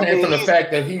 And that came from the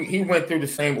fact that he went through the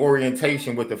same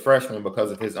orientation with the freshmen because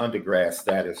of his undergrad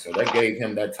status. So that gave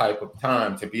him that type of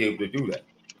time to be able to do that.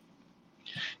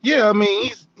 Yeah, I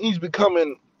mean, he's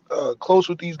becoming close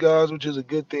with these guys, which is a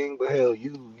good thing. But hell,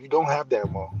 you don't have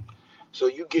that long. So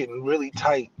you're getting really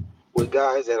tight with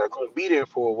guys that are going to be there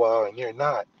for a while and you're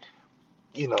not,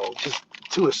 just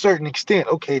to a certain extent.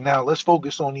 Okay, now let's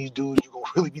focus on these dudes you're going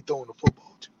to really be throwing the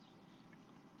football to.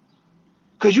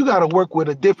 Because you got to work with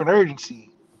a different urgency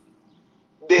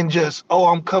than just, oh,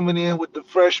 I'm coming in with the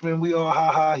freshmen. We all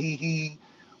ha ha he he.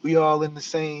 We all in the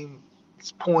same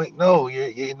point. No,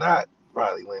 you're not,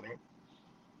 Riley Leonard.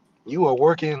 You are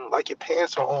working like your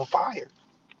pants are on fire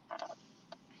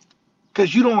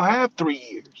because you don't have 3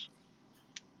 years.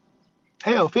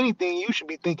 Hell, if anything, you should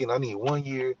be thinking, I need 1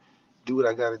 year, do what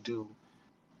I got to do.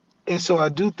 And so I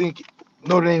do think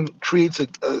Notre Dame creates a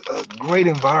great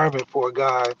environment for a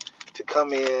guy to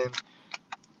come in,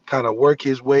 kind of work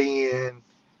his way in,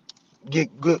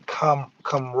 get good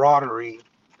camaraderie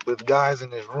with guys in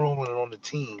his room and on the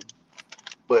team.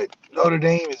 But Notre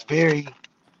Dame is very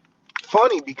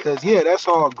funny because, yeah, that's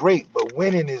all great, but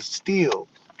winning is still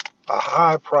a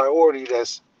high priority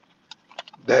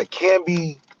that can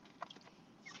be,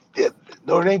 yeah,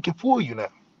 Notre Dame can fool you now.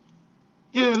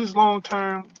 Yeah, this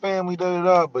long-term family,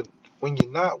 da-da-da, but when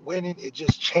you're not winning, it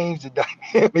just changed the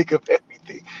dynamic of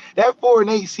everything. That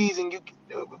 4-8 season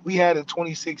we had in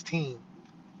 2016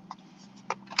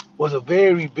 was a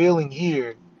very revealing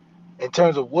year in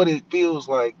terms of what it feels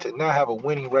like to not have a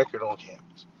winning record on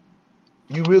campus.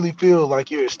 You really feel like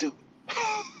you're a student.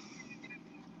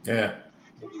 Yeah.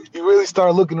 You really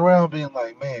start looking around being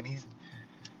like, man,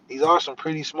 these are some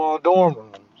pretty small dorm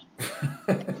rooms.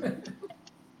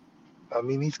 I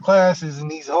mean, these classes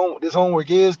and this homework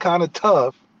is kind of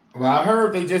tough. Well, I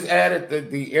heard they just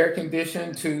added the air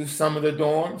condition to some of the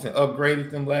dorms and upgraded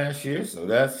them last year, so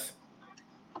that's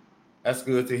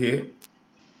good to hear.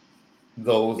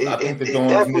 I think the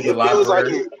dorms need a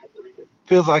library.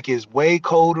 Feels like it's way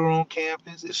colder on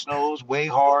campus. It snows way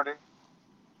harder.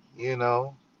 You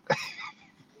know,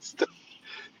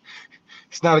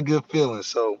 it's not a good feeling.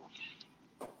 So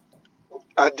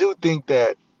I do think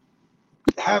that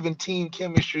having team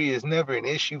chemistry is never an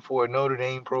issue for a Notre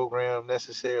Dame program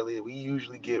necessarily. We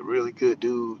usually get really good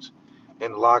dudes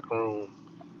in the locker room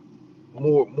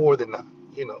more than not,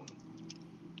 you know.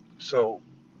 So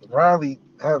Riley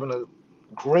having a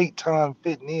great time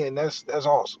fitting in, that's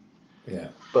awesome. Yeah.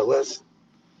 But let's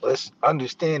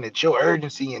understand that your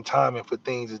urgency and timing for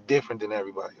things is different than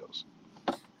everybody else.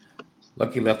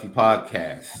 Lucky Lefty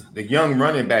podcast. The young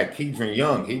running back, Keidron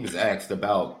Young, he was asked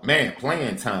about,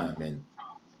 playing time. And,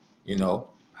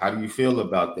 how do you feel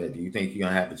about that? Do you think you're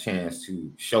going to have a chance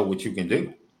to show what you can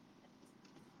do?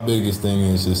 Biggest thing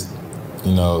is just,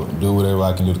 do whatever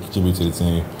I can do to contribute to the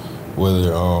team.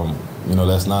 Whether,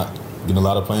 that's not getting a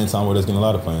lot of playing time or that's getting a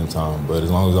lot of playing time. But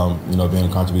as long as I'm, being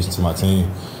a contribution to my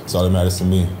team, it's all that matters to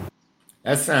me.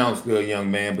 That sounds good, young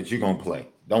man, but you're going to play.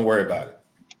 Don't worry about it.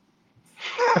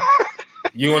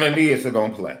 You and Aeneas are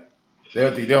going to play.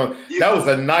 That was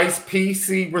a nice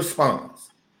PC response.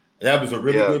 That was a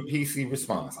really good PC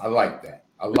response. I like that.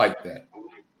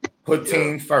 Put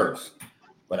team first.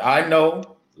 But I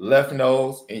know, Left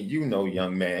knows, and you know,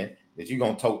 young man, that you're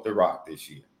going to tote the rock this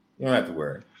year. You don't have to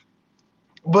worry.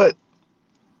 But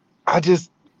I just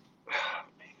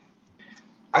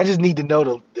need to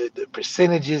know the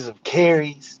percentages of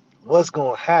carries, what's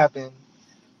going to happen,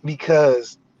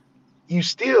 because you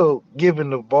still giving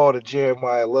the ball to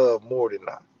Jeremiah Love more than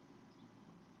not.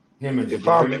 If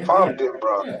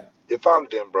I'm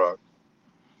Denbrock.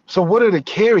 So what are the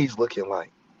carries looking like?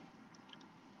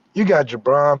 You got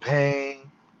Jabron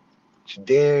Payne,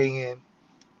 Jadarian,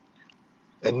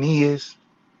 Aeneas,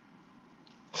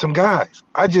 some guys.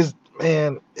 It's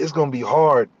going to be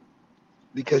hard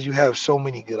because you have so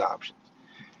many good options.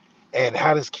 And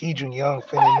how does Keidron Young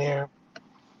fit in there?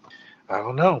 I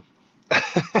don't know.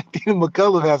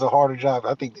 McCullough has a harder job,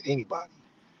 I think, than anybody.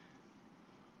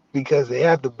 Because they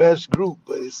have the best group,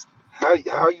 but it's how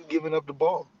are you giving up the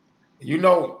ball? You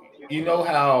know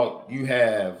how you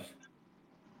have,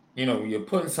 you're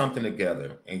putting something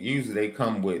together, and usually they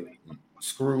come with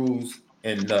screws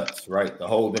and nuts, right, to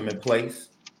hold them in place.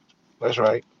 That's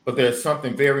right. But there's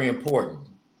something very important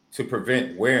to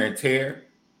prevent wear and tear,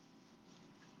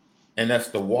 and that's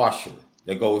the washer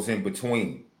that goes in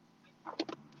between.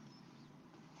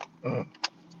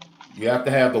 You have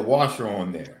to have the washer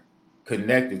on there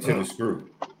connected to the screw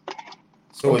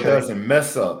so it doesn't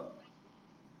mess up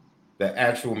the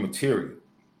actual material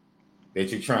that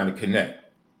you're trying to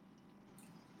connect.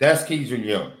 That's Keidron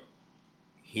Young.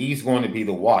 He's going to be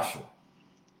the washer.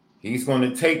 He's going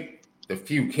to take the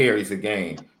few carries a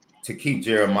game to keep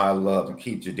Jeremiah Love and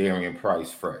keep Jadarian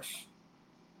Price fresh.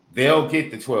 They'll get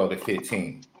the 12 to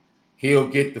 15. He'll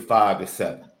get the 5 to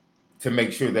 7 to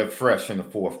make sure they're fresh in the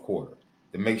fourth quarter,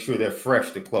 to make sure they're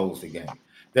fresh to close the game.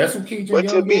 That's what Keidron Young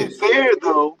is. But to be fair,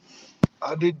 though,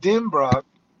 under Denbrock,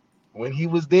 when he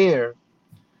was there,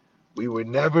 we were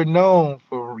never known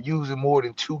for using more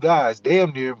than 2 guys.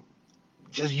 Damn near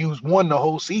just used one the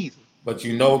whole season. But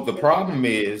you know, the problem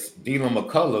is Dylan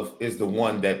McCullough is the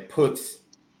one that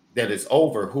is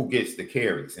over who gets the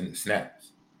carries and the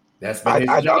snaps. That's been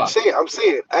his job. I'm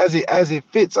saying, as it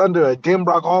fits under a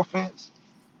Denbrock offense.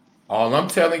 All I'm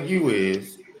telling you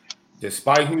is,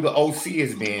 despite who the OC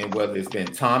has been, whether it's been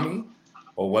Tommy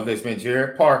or whether it's been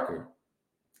Jared Parker,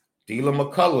 Dylan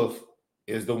McCullough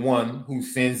is the one who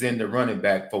sends in the running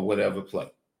back for whatever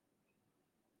play.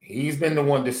 He's been the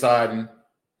one deciding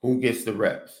who gets the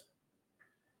reps.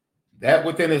 That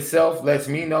within itself lets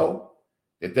me know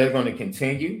that they're going to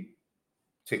continue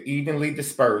to evenly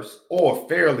disperse or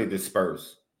fairly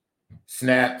disperse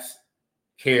snaps,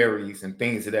 carries, and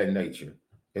things of that nature,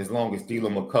 as long as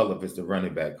Dylan McCullough is the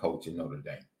running back coach in Notre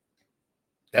Dame.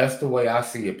 That's the way I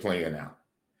see it playing out.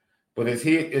 But it's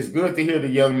good to hear the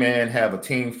young man have a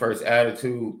team-first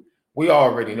attitude. We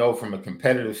already know from a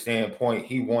competitive standpoint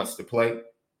he wants to play.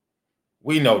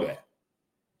 We know that.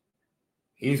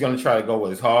 He's going to try to go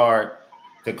as hard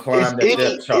to climb the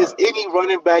depth chart. Is any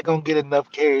running back going to get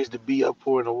enough carries to be up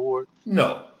for an award?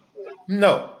 No.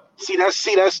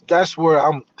 That's what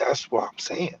I'm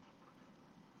saying.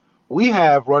 We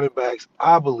have running backs,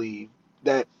 I believe,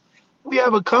 that we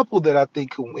have a couple that I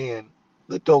think can win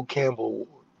the Doak Campbell Award.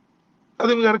 I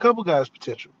think we got a couple guys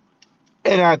potential.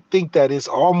 And I think that it's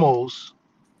almost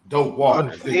Doak Walker.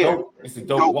 Unfair. It's the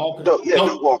Doak Walker.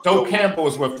 Doak Campbell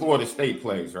is where Florida State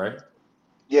plays, right?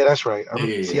 Yeah, that's right.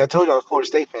 Yeah. See, I told you I was a Florida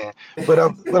State fan. But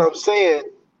I'm saying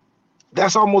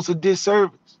that's almost a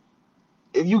disservice.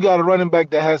 If you got a running back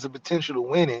that has the potential to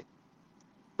win it,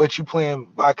 but you playing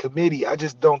by committee, I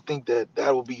just don't think that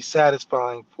will be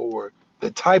satisfying for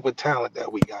the type of talent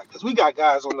that we got. Because we got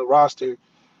guys on the roster,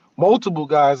 multiple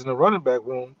guys in the running back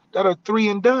room that are 3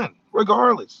 and done,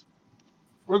 regardless.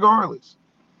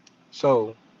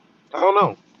 So, I don't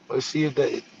know. Let's see if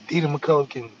Dylan McCullough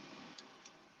can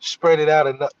spread it out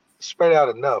enough.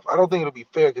 I don't think it'll be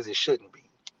fair because it shouldn't be.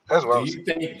 That's what I'm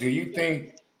saying. Do you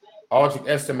think Aldrick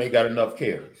Estime got enough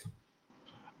carries?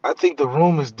 I think the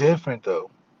room is different,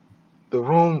 though. The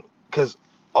room, because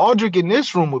Aldrick in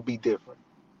this room would be different.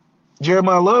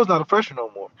 Jeremiah Love's not a freshman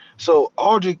no more. So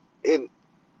Aldrick, and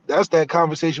that's that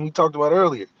conversation we talked about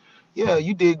earlier. Yeah,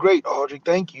 you did great, Aldrick.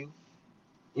 Thank you.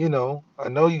 You know, I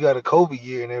know you got a COVID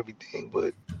year and everything,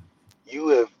 but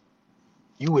you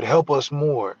would help us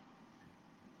more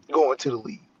going to the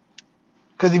league.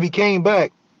 Because if he came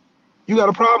back, you got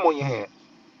a problem on your hands.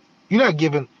 You're not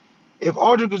giving. If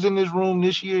Aldrick was in this room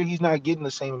this year, he's not getting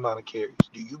the same amount of carries.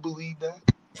 Do you believe that?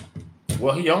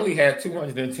 Well, he only had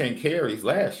 210 carries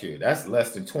last year. That's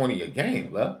less than 20 a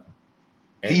game, left.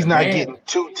 He's not getting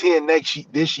 210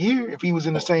 this year if he was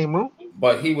in the same room.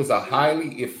 But he was a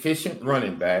highly efficient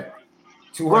running back.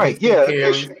 200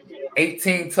 carries,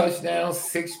 18 touchdowns,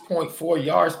 6.4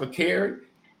 yards per carry,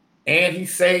 and he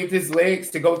saved his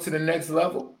legs to go to the next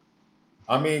level.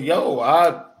 I mean,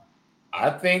 I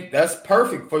think that's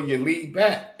perfect for your lead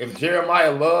back. If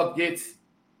Jeremiah Love gets,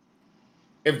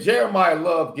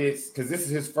 because this is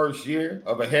his first year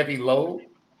of a heavy load,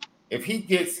 if he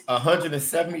gets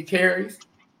 170 carries,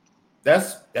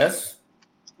 that's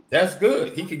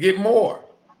good. He could get more.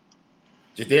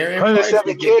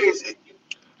 107 carries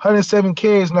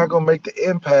is not going to make the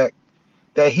impact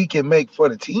that he can make for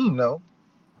the team, though.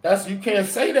 You can't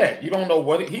say that. You don't know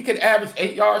what he could average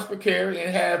 8 yards per carry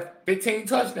and have 15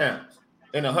 touchdowns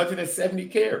and 170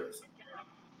 carries.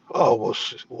 Oh,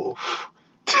 well.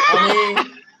 I mean,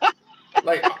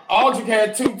 like Aldrick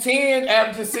had 210,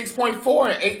 averaging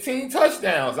 6.4 and 18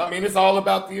 touchdowns. I mean, it's all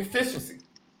about the efficiency.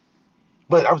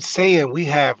 But I'm saying we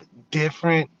have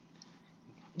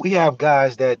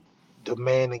guys that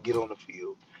demand to get on the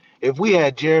field. If we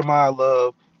had Jeremiah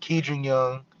Love, Keedron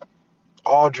Young,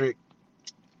 Aldrick,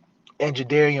 and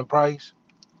Jadarian Price,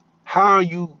 how are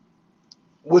you,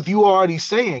 with you already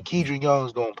saying Keedron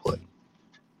Young's going to play?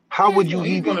 How would you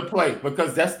He's going to play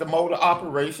because that's the mode of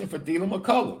operation for Dylan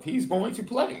McCullough. He's going to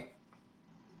play.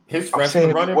 His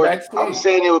freshman running backs play. I'm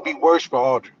saying it would be worse for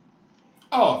Aldrick.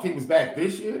 Oh, if he was back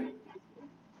this year?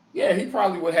 Yeah, he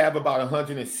probably would have about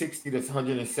 160 to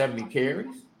 170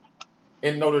 carries.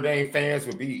 And Notre Dame fans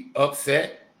would be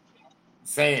upset,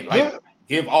 saying,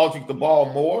 give Aldrick the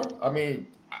ball more. I mean,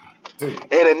 dude.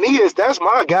 And Aeneas, that's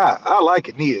my guy. I like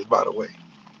Aeneas, by the way.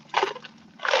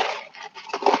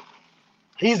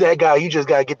 He's that guy you just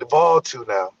got to get the ball to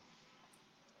now.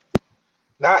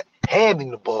 Not handing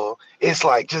the ball. It's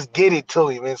like just get it to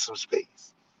him in some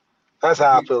space. That's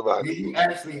how I feel about it. Do you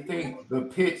actually think the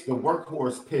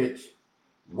workhorse pitch,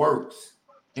 works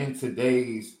in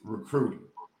today's recruiting?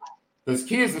 Because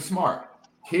kids are smart.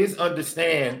 Kids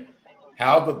understand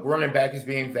how the running back is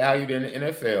being valued in the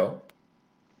NFL,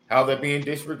 how they're being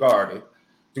disregarded?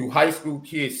 Do high school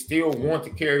kids still want to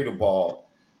carry the ball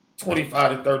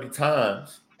 25 to 30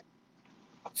 times,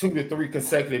 2 to 3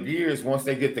 consecutive years once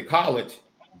they get to college,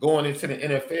 going into the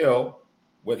NFL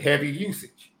with heavy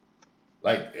usage?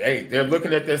 Like, hey, they're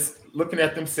looking at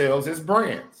themselves as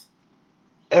brands.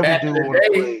 Back in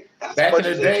the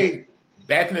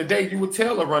day, you would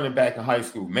tell a running back in high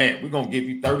school, man, we're gonna give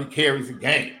you 30 carries a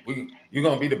game. You're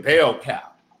gonna be the bell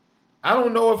cow. I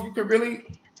don't know if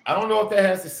that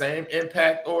has the same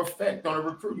impact or effect on a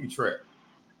recruiting trail.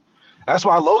 That's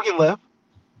why Logan left.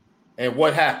 And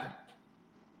what happened?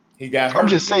 He got hurt. I'm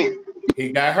just saying.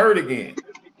 He got hurt again.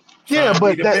 Yeah,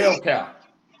 but the bell cow.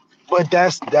 But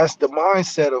that's the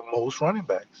mindset of most running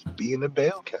backs, being the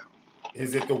bell cow.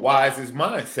 Is it the wisest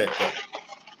mindset though?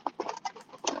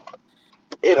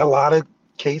 In a lot of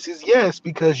cases, yes,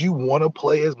 because you want to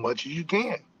play as much as you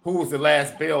can. Who was the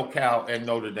last bell cow at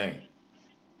Notre Dame?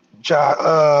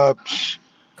 Kyron.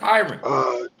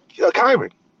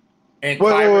 Kyron. And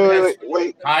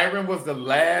wait. Kyron was the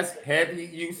last heavy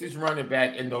usage running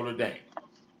back in Notre Dame.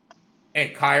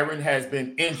 And Kyron has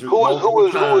been injured. Who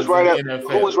was right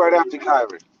after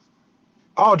Kyron?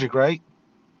 Aldrich, right?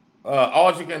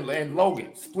 Aldrich and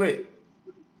Logan split.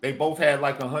 They both had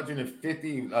like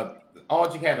 150.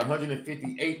 Aldrich had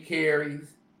 158 carries.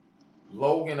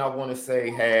 Logan, I want to say,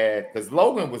 had, because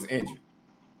Logan was injured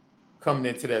coming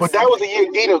into that. But that was the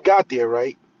year Dino got there,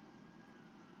 right?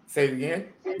 Say it again.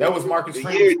 That was Marcus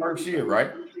Freeman's first year,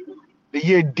 right? The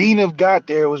year Dino got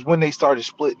there was when they started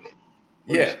splitting it.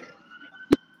 Yeah.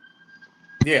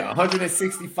 Yeah,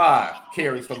 165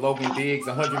 carries for Logan Diggs,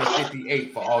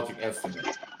 158 for Aldrich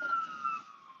Estimate.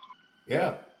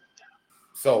 Yeah.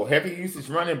 So heavy usage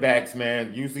running backs,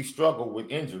 man, usually struggle with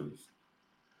injuries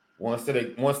once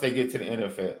they get to the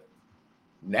NFL.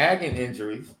 Nagging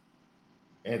injuries,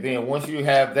 and then once you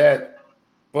have that,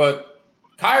 but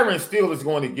Kyron still is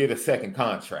going to get a second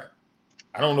contract.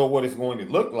 I don't know what it's going to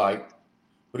look like,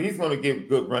 but he's going to get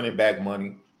good running back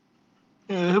money.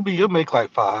 Yeah, he'll make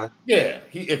like 5. Yeah,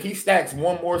 if he stacks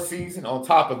one more season on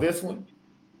top of this one,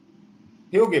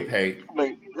 he'll get paid.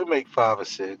 He'll make 5 or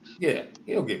 6. Yeah,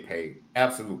 he'll get paid.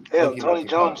 Absolutely. Hell, Tony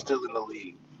Jones still in the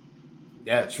league.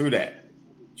 Yeah, true that.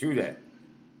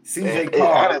 CJ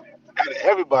Carr. Out of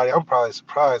everybody, I'm probably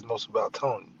surprised most about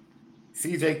Tony.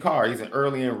 CJ Carr, he's an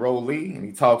early enrollee, and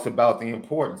he talks about the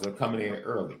importance of coming in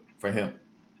early for him.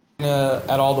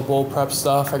 At all the bowl prep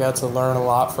stuff, I got to learn a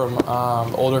lot from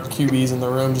older QBs in the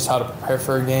room, just how to prepare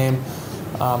for a game,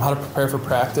 how to prepare for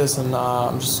practice, and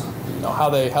just how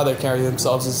they carry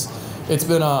themselves. It's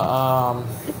been a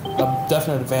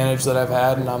definite advantage that I've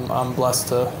had, and I'm blessed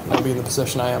to be in the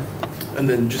position I am. And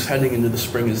then just heading into the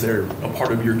spring, is there a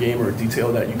part of your game or a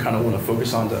detail that you kind of want to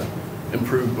focus on to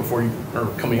improve before you are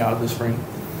coming out of the spring?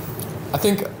 I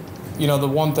think, the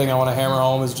one thing I want to hammer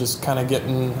home is just kind of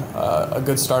getting a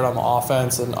good start on the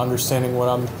offense and understanding what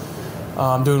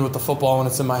I'm doing with the football when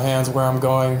it's in my hands, where I'm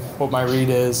going, what my read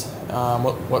is,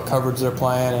 what coverage they're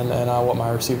playing, and what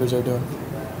my receivers are doing.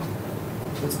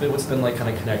 What's been like kind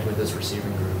of connecting with this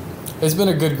receiving group? It's been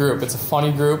a good group. It's a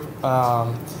funny group.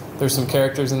 There's some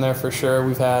characters in there for sure.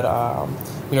 We've had,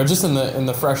 just in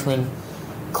the freshman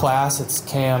class, it's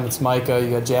Cam, it's Micah, you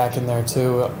got Jack in there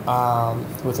too.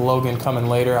 With Logan coming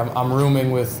later, I'm rooming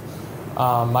with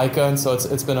Micah, and so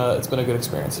it's been a good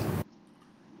experience.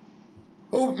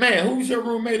 Who's your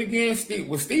roommate again? Steve?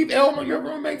 Was Steve Elmer your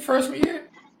roommate freshman year?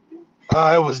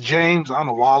 It was James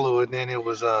Onawalu, and then it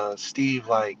was Steve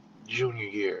junior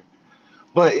year.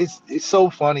 But it's so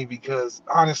funny because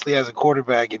honestly, as a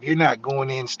quarterback, if you're not going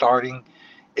in starting,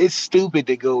 it's stupid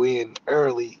to go in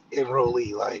early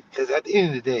enrollee, because at the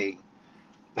end of the day,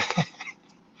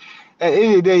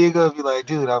 you're gonna be like,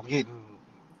 dude, I'm getting.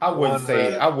 I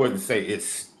wouldn't say it's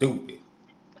stupid.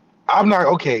 I'm not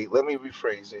okay. Let me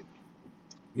rephrase it.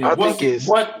 Yeah,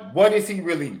 what is he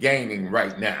really gaining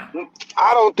right now?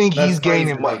 I don't think he's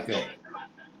gaining much.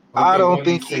 I don't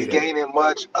think he's gaining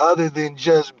much other than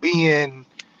just being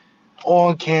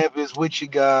on campus with you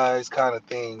guys kind of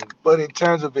thing. But in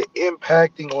terms of it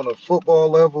impacting on a football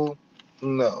level,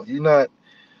 no, you're not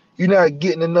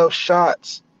getting enough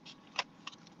shots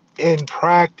in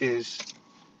practice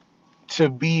to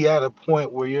be at a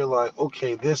point where you're like,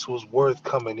 okay, this was worth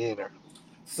coming in.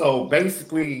 So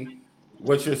basically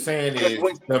what you're saying is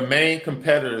the main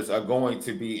competitors are going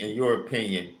to be, in your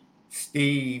opinion,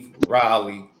 Steve,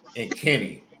 Riley, and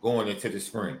Kenny going into the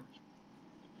spring.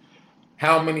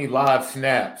 How many live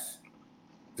snaps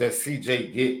does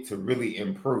CJ get to really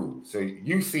improve? So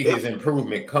you see his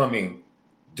improvement coming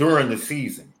during the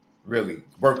season, really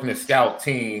working the scout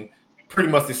team, pretty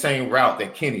much the same route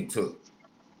that Kenny took.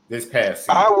 this past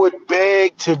season? I would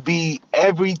beg to be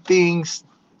everything's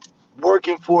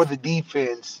working for the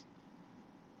defense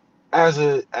as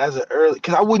a early,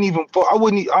 because I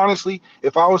wouldn't honestly,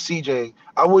 if I was CJ,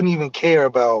 I wouldn't even care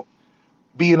about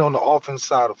being on the offense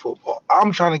side of football.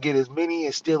 I'm trying to get as many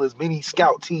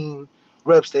scout team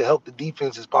reps that help the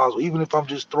defense as possible, even if I'm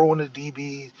just throwing the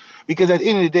DBs. Because at the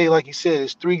end of the day, like you said,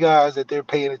 it's three guys that they're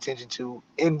paying attention to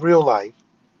in real life.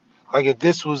 Like if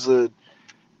this was a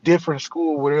different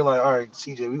school where they're like, all right,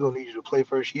 CJ, we're gonna need you to play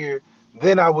first year,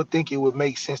 then I would think it would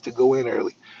make sense to go in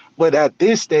early. But at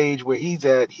this stage where he's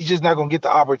at, he's just not gonna get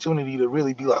the opportunity to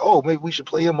really be like, oh, maybe we should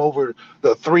play him over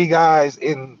the three guys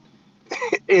in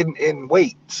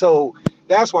weight. So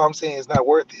that's why I'm saying it's not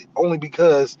worth it. Only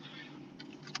because,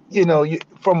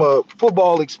 from a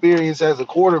football experience as a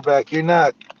quarterback,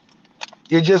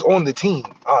 you're just on the team,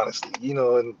 honestly,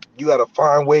 and you got to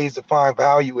find ways to find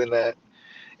value in that.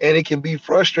 And it can be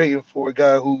frustrating for a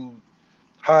guy who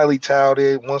highly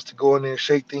touted, wants to go in there and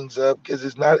shake things up, because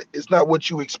it's not what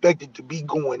you expected to be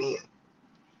going in.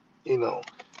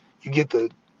 You get the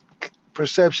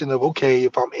perception of, okay,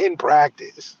 if I'm in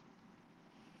practice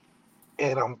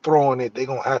and I'm throwing it, they're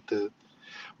gonna have to.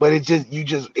 But you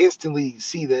just instantly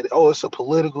see that, oh, it's a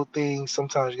political thing.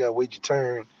 Sometimes you gotta wait your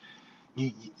turn.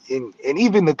 And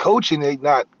even the coaching, they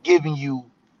not giving you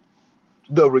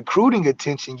the recruiting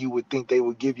attention you would think they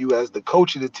would give you as the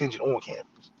coaching attention on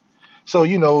campus. So,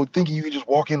 thinking you could just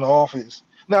walk in the office.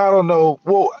 Now, I don't know.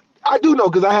 Well, I do know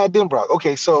because I had them brought.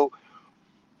 Okay, so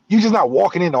you're just not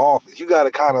walking in the office. You got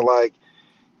to kind of like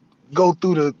go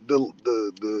through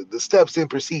the steps and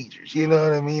procedures, you know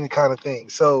what I mean, kind of thing.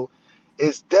 So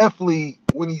it's definitely,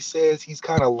 when he says he's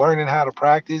kind of learning how to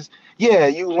practice, yeah,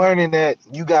 you learning that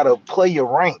you got to play your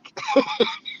rank.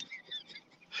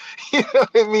 You know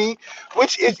what I mean?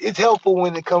 Which it's helpful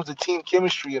when it comes to team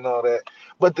chemistry and all that.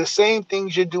 But the same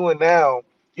things you're doing now,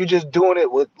 you're just doing it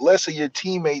with less of your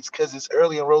teammates because it's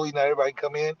early and early, not everybody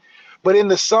come in. But in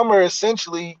the summer,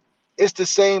 essentially, it's the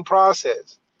same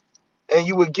process. And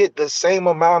you would get the same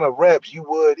amount of reps you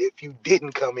would if you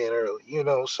didn't come in early,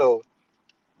 So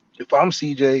if I'm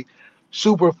CJ,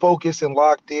 super focused and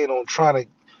locked in on trying to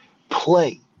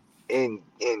play and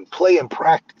play and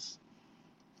practice.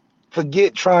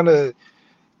 Forget trying to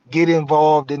get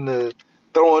involved in the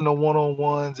throwing the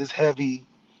one-on-ones is heavy,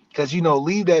 because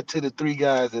leave that to the three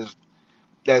guys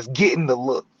that's getting the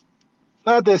look.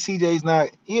 Not that CJ's not,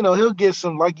 he'll get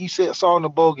some, like you said, saw in the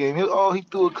bowl game. He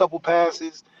threw a couple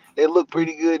passes that looked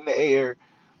pretty good in the air,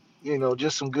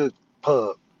 just some good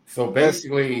pub. So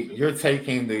basically, you're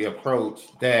taking the approach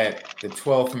that the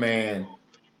 12th man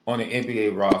on the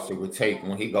NBA roster would take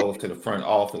when he goes to the front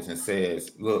office and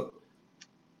says, look,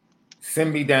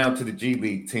 send me down to the G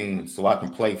League team so I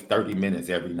can play 30 minutes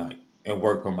every night and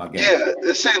work on my game. Yeah,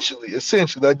 essentially.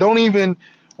 Like, don't even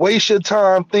waste your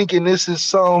time thinking this is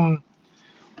some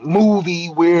movie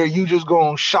where you just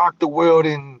gonna shock the world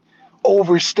and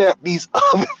overstep these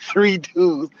other three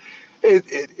dudes.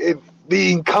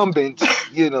 The incumbent,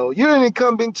 you're an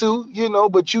incumbent too,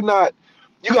 but you gotta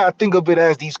think of it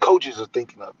as these coaches are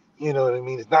thinking of it. You know what I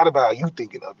mean? It's not about you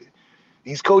thinking of it.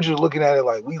 These coaches are looking at it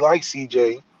like, we like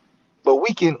CJ, but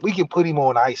we can put him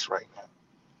on ice right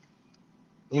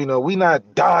now. We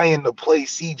not dying to play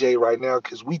CJ right now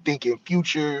because we thinking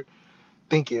future,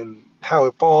 thinking how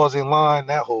it falls in line,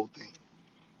 that whole thing.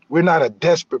 We're not a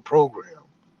desperate program,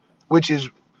 which is,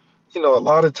 a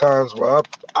lot of times where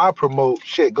I promote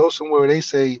go somewhere where they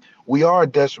say we are a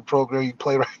desperate program, you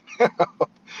play right now.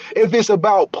 If it's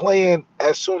about playing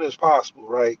as soon as possible,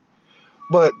 right?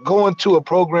 But going to a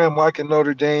program like a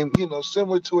Notre Dame,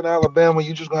 similar to an Alabama,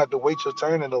 you're just going to have to wait your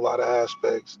turn in a lot of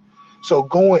aspects. So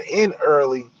going in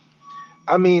early,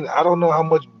 I mean, I don't know how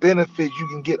much benefit you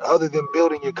can get other than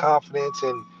building your confidence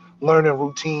and learning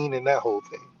routine and that whole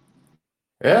thing.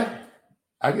 Yeah,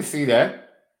 I can see that.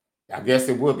 I guess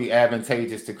it would be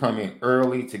advantageous to come in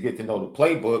early to get to know the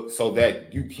playbook so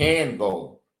that you can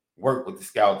go work with the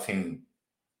scout team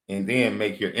and then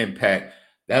make your impact.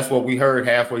 That's what we heard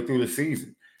halfway through the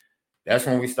season. That's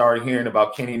when we started hearing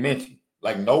about Kenny Minchey.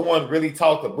 Like, no one really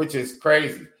talked, which is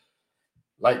crazy.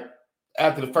 Like,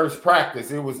 after the first practice,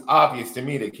 it was obvious to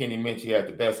me that Kenny Minchey had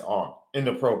the best arm in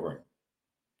the program.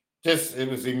 It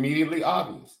was immediately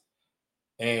obvious.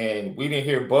 And we didn't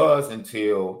hear buzz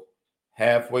until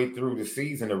halfway through the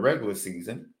season, the regular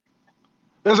season.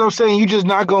 That's what I'm saying. You're just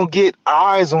not going to get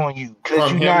eyes on you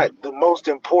because you're not the most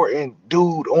important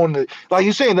dude on the, like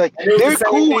you're saying, like, they're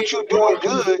cool with you doing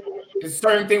good. It's a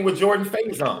certain thing with Jordan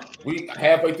Faison. We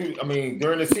halfway through,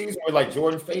 during the season, we're like,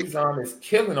 Jordan Faison is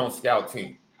killing on scout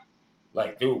team.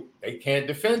 Like, dude, they can't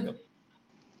defend him.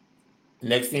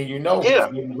 Next thing you know, Yeah.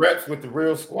 he's getting reps with the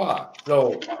real squad.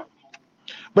 So,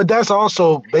 but that's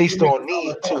also based on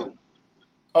need too.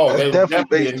 Oh, That's they were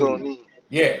definitely definitely based a on need. need.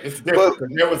 Yeah, it's different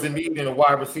because there was a need in the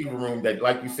wide receiver room that,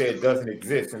 like you said, doesn't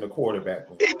exist in the quarterback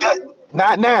room. It does,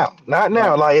 not now. Right.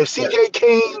 Like if CJ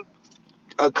came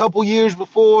a couple years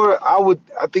before,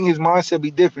 I think his mindset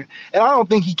be different. And I don't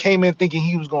think he came in thinking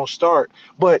he was gonna start.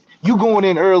 But you going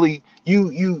in early,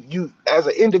 you as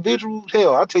an individual,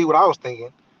 hell, I'll tell you what I was thinking.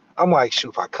 I'm like,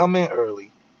 shoot, if I come in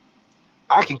early,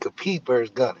 I can compete versus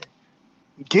Gunner.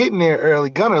 Getting there early,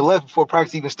 Gunner left before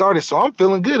practice even started, so I'm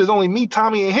feeling good. It's only me,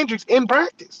 Tommy, and Hendricks in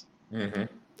practice. Mm-hmm.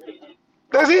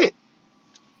 That's it.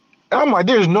 And I'm like,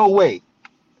 there's no way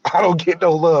I don't get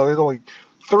no love. There's only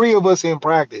 3 of us in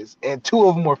practice, and 2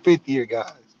 of them were 5th-year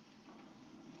guys.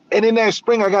 And in that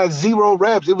spring, I got 0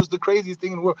 reps. It was the craziest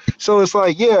thing in the world. So it's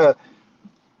like, yeah,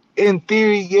 in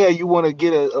theory, yeah, you want to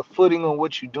get a footing on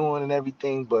what you're doing and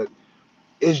everything, but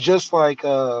it's just like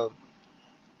the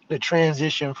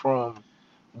transition from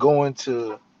going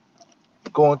through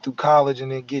college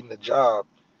and then getting a job.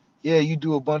 Yeah, you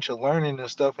do a bunch of learning and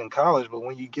stuff in college, but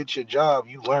when you get your job,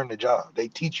 you learn the job. They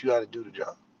teach you how to do the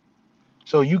job.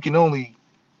 So you can only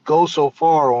go so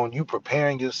far on you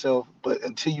preparing yourself, but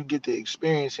until you get the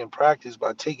experience and practice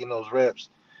by taking those reps,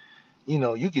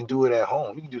 you can do it at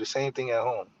home. You can do the same thing at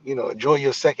home. Enjoy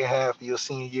your second half of your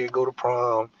senior year, go to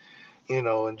prom,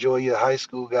 enjoy your high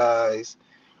school guys.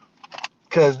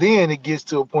 Because then it gets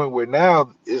to a point where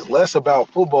now it's less about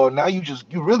football. Now you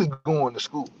really going to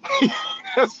school.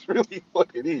 That's really what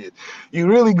it is. You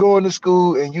really going to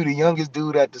school and you the youngest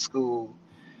dude at the school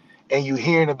and you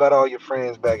hearing about all your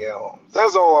friends back at home.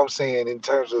 That's all I'm saying in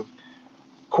terms of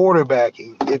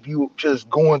quarterbacking, if you just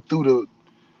going through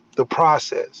the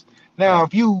process. Now,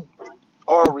 if you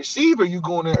are a receiver, you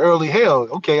going in early, hell,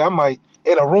 okay, I might,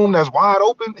 in a room that's wide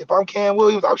open, if I'm Cam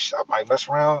Williams, I might mess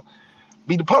around,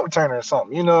 be the punt returner or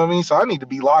something, you know what I mean? So I need to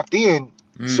be locked in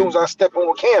as soon as I step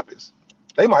on campus.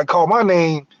 They might call my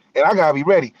name, and I got to be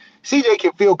ready. CJ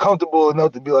can feel comfortable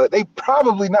enough to be like, they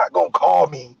probably not going to call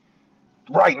me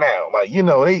right now. Like,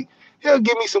 they'll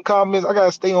give me some comments. I got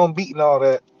to stay on beat and all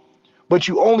that. But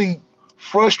you only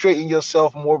frustrating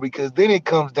yourself more because then it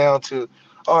comes down to,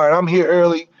 all right, I'm here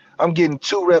early. I'm getting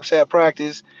 2 reps at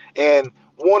practice, and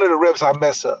one of the reps I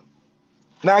mess up.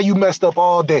 Now you messed up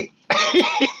all day.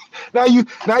 now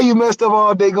you messed up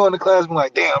all day going to class. I'm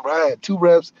like, damn, bro, I had 2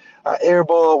 reps. I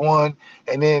airballed 1,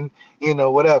 and then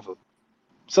whatever.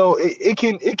 So it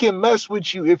can mess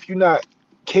with you if you're not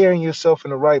carrying yourself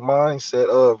in the right mindset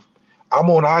of I'm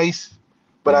on ice,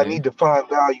 but I need to find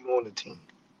value on the team.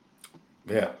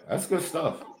 Yeah, that's good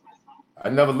stuff. I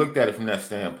never looked at it from that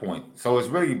standpoint. So it's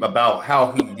really about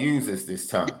how he uses this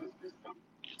time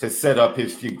to set up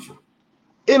his future.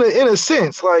 In a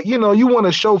sense, like, you want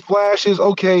to show flashes.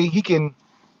 Okay, he can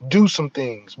do some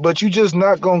things, but you just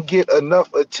not going to get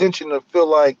enough attention to feel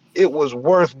like it was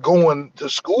worth going to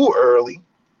school early.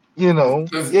 Yeah,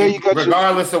 you got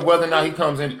regardless of whether or not he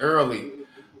comes in early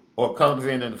or comes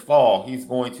in the fall, he's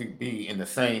going to be in the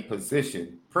same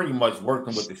position, pretty much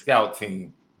working with the scout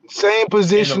team. Same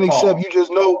position, except you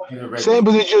just know. Same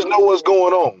position, you just know what's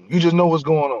going on. You just know what's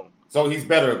going on. So he's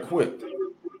better equipped.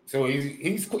 So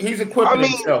he's equipping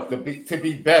himself to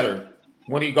be better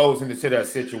when he goes into that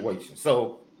situation.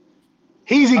 So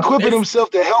he's equipping himself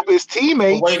to help his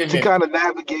teammates to kind of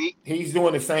navigate. He's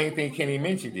doing the same thing Kenny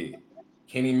Minchie did.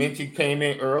 Kenny Minchie came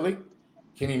in early.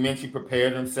 Kenny Minchie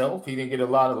prepared himself. He didn't get a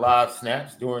lot of live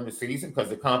snaps during the season because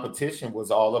the competition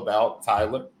was all about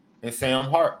Tyler and Sam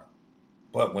Hart.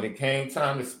 But when it came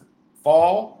time to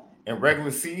fall and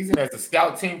regular season as a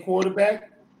scout team quarterback,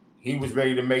 he was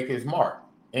ready to make his mark.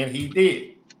 And he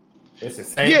did. It's the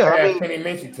same path Kenny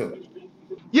Minchie took.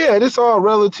 Yeah, it's all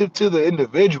relative to the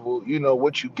individual,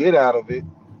 what you get out of it.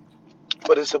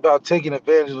 But it's about taking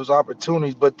advantage of those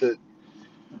opportunities. But the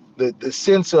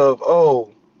sense of,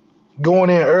 going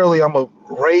in early, I'm going to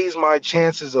raise my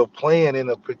chances of playing in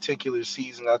a particular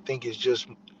season, I think is just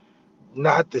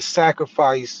not the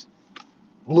sacrifice,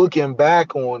 looking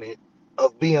back on it,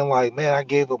 of being like, man, I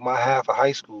gave up my half of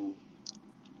high school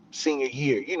senior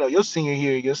year. Your senior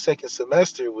year, your second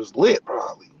semester was lit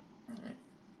probably.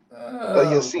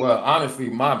 Well, honestly,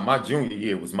 my junior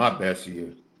year was my best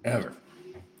year ever.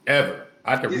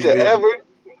 I could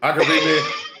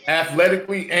relive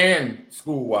athletically and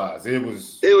school-wise. It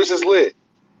was just lit.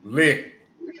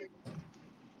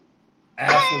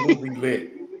 Absolutely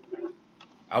lit.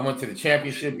 I went to the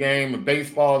championship game of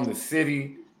baseball in the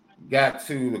city, got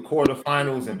to the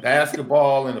quarterfinals in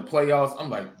basketball in the playoffs. I'm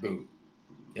like, dude,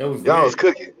 it was lit. Was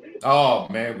cooking. Oh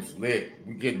man, it was lit.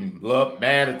 We getting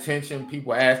mad attention.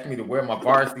 People asking me to wear my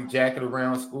varsity jacket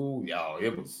around school. Yo,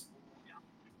 it was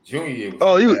junior year was the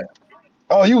best.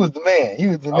 You was the man. You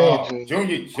was the man,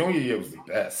 Junior year was the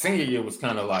best. Senior year was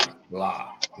kind of like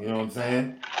blah. You know what I'm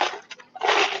saying?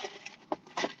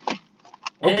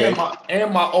 Okay.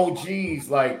 And my OGs,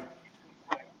 like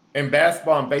in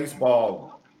basketball and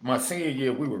baseball, my senior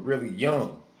year, we were really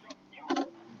young.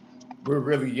 We were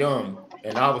really young,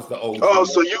 and I was the OG. Oh,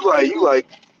 so you like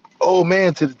old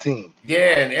man to the team.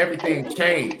 Yeah, and everything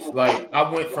changed. Like I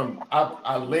went from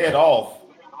I led off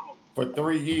for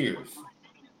 3 years.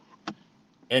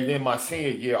 And then my senior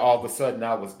year, all of a sudden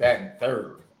I was batting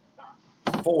third,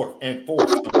 fourth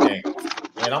some games.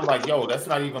 And I'm like, yo, that's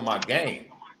not even my game.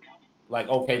 Like,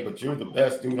 okay, but you're the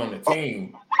best dude on the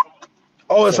team.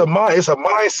 Oh, it's a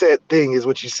mindset thing, is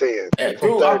what you're saying. Yeah,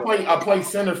 dude, I play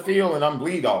center field and I'm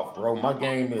leadoff, bro. My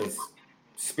game is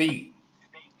speed.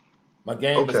 My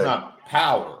game is not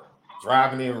power,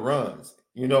 driving in runs.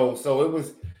 You know, so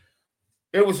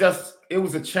it was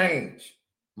a change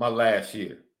my last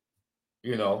year.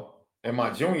 You know, and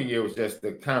my junior year was just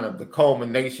the kind of the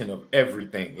culmination of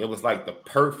everything. It was like the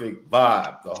perfect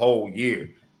vibe the whole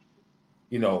year,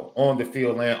 you know, on the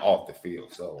field and off the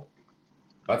field. So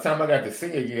by the time I got to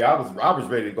senior year, I was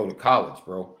ready to go to college,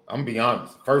 bro. I'm gonna be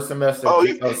honest. First semester.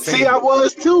 See, I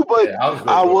was too, but yeah,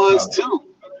 I was too.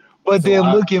 But so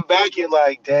then looking back, you're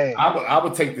like, dang. I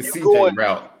would take the CJ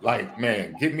route. Like,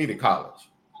 man, get me to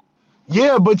college.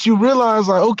 Yeah, but you realize,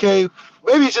 like, okay,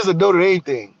 maybe it's just a Notre Dame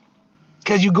thing.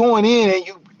 Because you're going in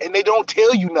and they don't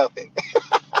tell you nothing.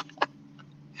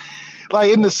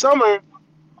 Like in the summer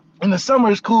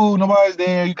it's cool, nobody's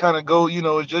there, you kind of go, you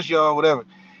know, it's just y'all, whatever.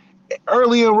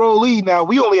 Early enrollee, now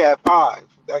we only had 5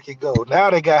 that could go. Now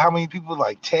they got how many people,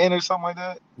 like 10 or something like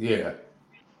that? Yeah.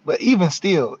 But even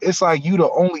still, it's like you the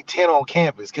only 10 on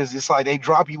campus, because it's like they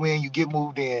drop you in, you get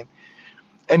moved in,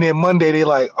 and then Monday they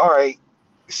like, all right,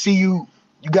 see you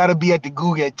got to be at the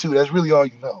Goog at 2. That's really all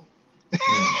you know.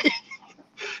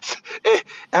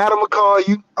 Adam will call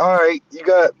you. All right, you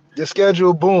got your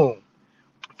schedule. Boom.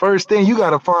 First thing you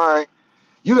gotta find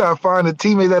the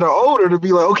teammates that are older to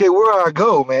be like, okay, where do I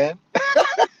go, man?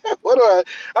 What do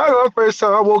I remember first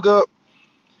time I woke up,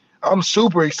 I'm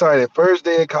super excited. First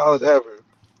day of college ever.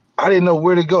 I didn't know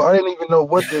where to go. I didn't even know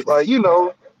what to, like, you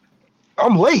know,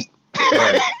 I'm late.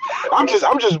 I'm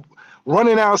just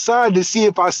running outside to see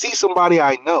if I see somebody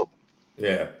I know.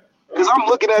 Yeah. Because I'm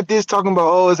looking at this, talking about,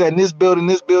 oh, it's at this building.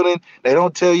 They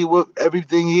don't tell you what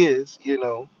everything is, you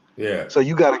know. Yeah. So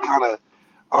you got to kind of,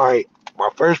 all right, my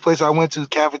first place I went to is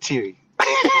cafeteria.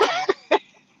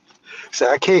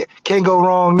 So I can't go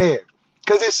wrong there.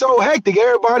 Because it's so hectic.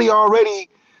 Everybody already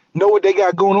know what they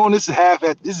got going on. This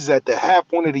is at the half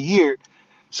point of the year.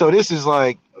 So this is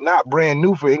like not brand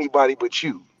new for anybody but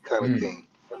you kind of thing.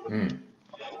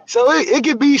 So it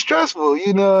could be stressful,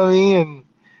 you know what I mean? And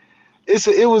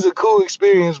it was a cool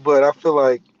experience, but I feel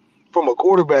like from a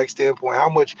quarterback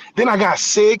standpoint, then I got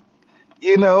sick,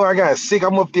 you know,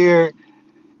 I'm up there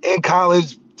in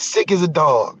college, sick as a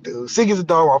dog, dude. Sick as a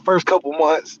dog my first couple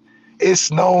months. It's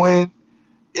snowing,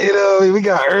 you know, we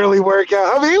got early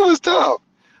workout. I mean, it was tough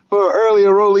for early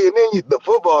enrollee, and then the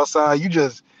football side,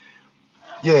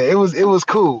 it was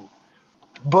cool.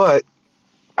 But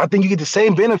I think you get the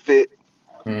same benefit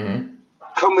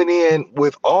coming in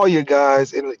with all your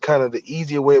guys in kind of the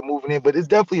easier way of moving in, but it's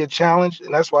definitely a challenge,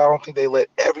 and that's why I don't think they let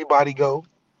everybody go.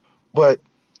 But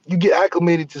you get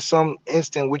acclimated to some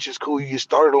instant, which is cool. You get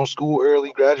started on school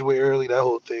early, graduate early, that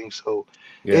whole thing. So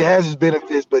it has its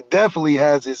benefits, but definitely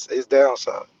has its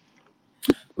downside.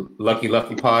 Lucky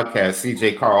podcast,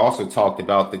 CJ Carr also talked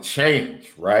about the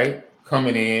change, right?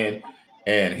 Coming in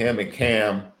and him and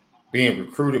Cam being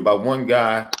recruited by one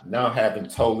guy, now having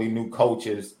totally new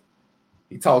coaches.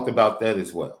 He talked about that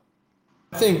as well.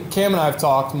 I think Cam and I have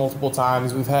talked multiple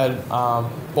times. We've had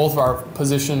both of our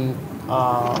position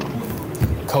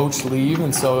coach leave,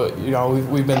 and so you know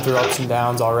we've been through ups and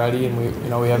downs already, and we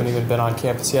haven't even been on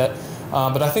campus yet.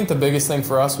 But I think the biggest thing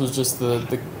for us was just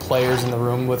the players in the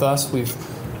room with us. We've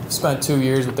spent 2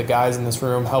 years with the guys in this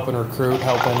room, helping recruit,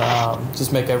 helping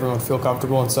just make everyone feel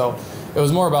comfortable, and so it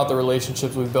was more about the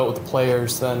relationships we've built with the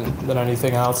players than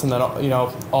anything else, and then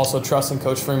also trusting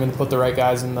Coach Freeman to put the right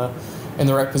guys in the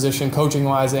right position, coaching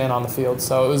wise and on the field.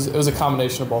 So it was a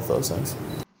combination of both those things.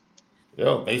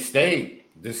 Yo, they stayed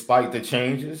despite the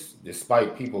changes,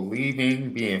 despite people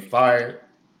leaving, being fired.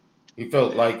 He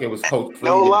felt like it was Coach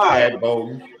Freeman, Chad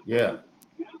Bowden. Yeah,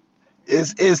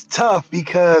 it's tough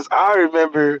because I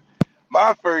remember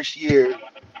my first year,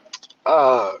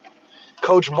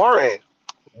 Coach Martin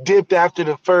dipped after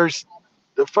the first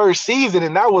the first season,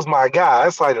 and that was my guy.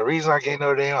 That's like the reason I came to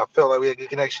Notre Dame. I felt like we had a good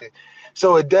connection.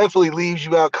 So it definitely leaves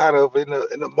you out kind of in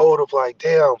the mode of like,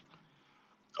 damn,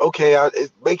 okay,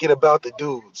 make it about the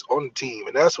dudes on the team,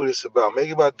 and that's what it's about. Make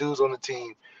it about dudes on the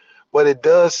team. But it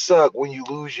does suck when you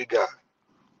lose your guy.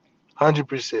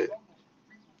 100%.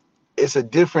 It's a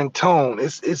different tone.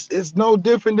 It's no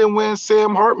different than when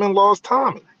Sam Hartman lost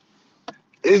Tommy.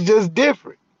 It's just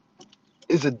different.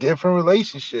 It's a different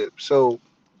relationship. So,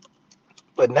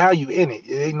 but now you in it.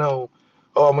 It ain't no,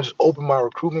 oh, I'm gonna just open my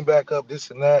recruitment back up,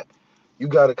 this and that. You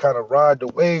got to kind of ride the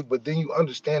wave, but then you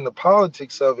understand the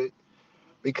politics of it,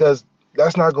 because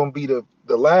that's not gonna be the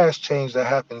last change that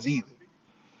happens either.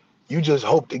 You just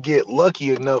hope to get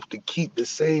lucky enough to keep the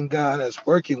same guy that's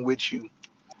working with you,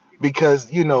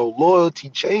 because loyalty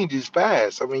changes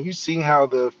fast. I mean, you seen how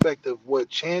the effect of what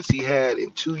Chancey had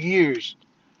in 2 years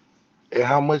and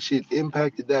how much it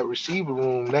impacted that receiver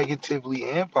room negatively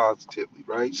and positively,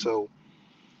 right? So,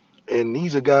 and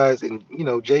these are guys, and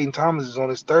Jaden Thomas is on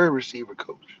his third receiver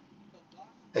coach,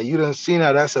 and you done seen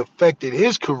how that's affected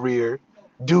his career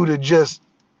due to just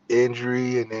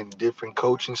injury and then different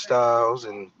coaching styles,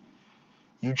 and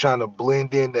you trying to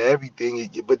blend into everything.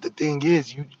 But the thing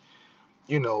is, you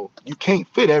can't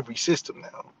fit every system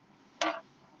now.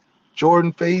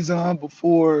 Jordan Faison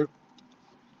before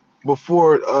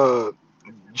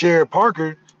Jared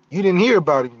Parker, you didn't hear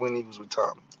about him when he was with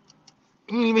Tommy.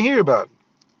 You didn't even hear about him.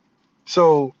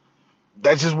 So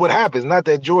that's just what happens. Not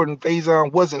that Jordan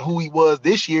Faison wasn't who he was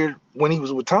this year when he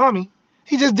was with Tommy.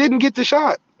 He just didn't get the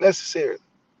shot necessarily.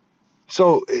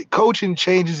 So coaching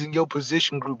changes in your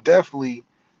position group definitely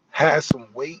has some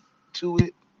weight to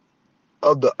it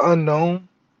of the unknown.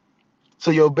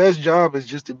 So your best job is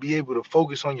just to be able to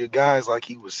focus on your guys, like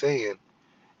he was saying.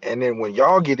 And then when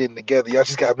y'all get in together, y'all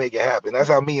just got to make it happen. That's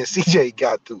how me and CJ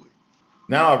got through it.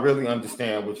 Now I really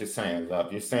understand what you're saying,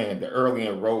 Love. You're saying the early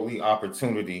enrollee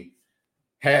opportunity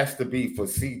has to be for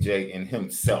CJ and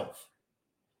himself,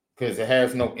 because it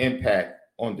has no impact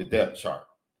on the depth chart,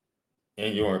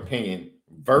 in your opinion,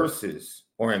 versus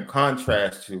or in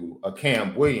contrast to a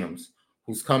Cam Williams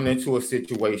who's coming into a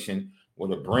situation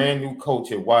with a brand new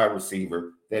coach at wide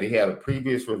receiver that he had a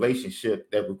previous relationship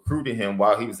that recruited him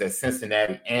while he was at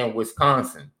Cincinnati and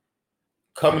Wisconsin,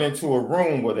 coming into a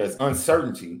room where there's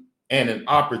uncertainty and an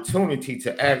opportunity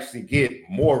to actually get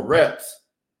more reps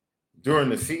during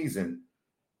the season.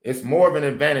 It's more of an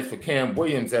advantage for Cam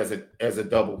Williams as a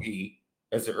double E,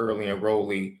 as an early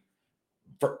enrollee,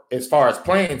 as far as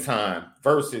playing time,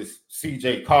 versus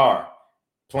CJ Carr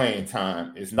playing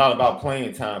time. It's not about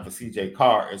playing time for CJ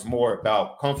Carr. It's more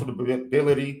about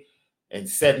comfortability and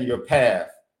setting your path,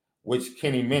 which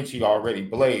Kenny Minchie already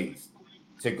blazed,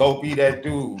 to go be that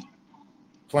dude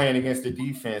playing against the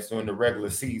defense during the regular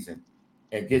season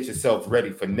and get yourself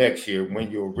ready for next year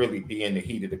when you'll really be in the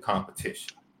heat of the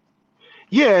competition.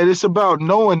 Yeah, it's about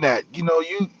knowing that,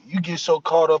 you get so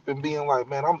caught up in being like,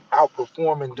 man, I'm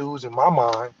outperforming dudes in my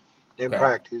mind in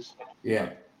practice.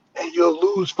 Yeah. And you'll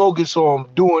lose focus on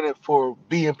doing it for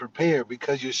being prepared,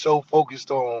 because you're so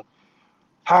focused on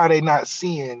how they not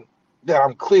seeing that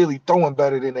I'm clearly throwing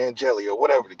better than Angeli or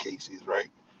whatever the case is, right?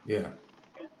 Yeah.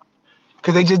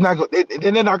 Because they're not going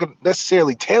to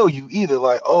necessarily tell you either,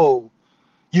 like, oh,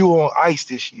 you on ice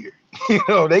this year.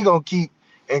 They're going to keep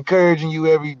encouraging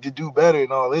you to do better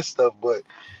and all this stuff, but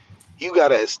you got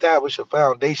to establish a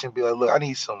foundation. Be like, look, I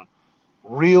need some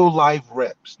real life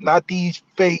reps, not these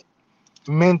fake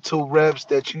mental reps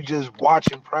that you just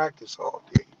watch and practice all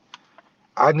day.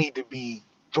 I need to be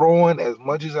throwing as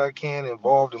much as I can,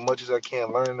 involved as much as I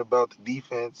can, learning about the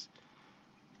defense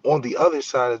on the other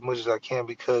side as much as I can,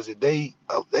 because they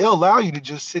allow you to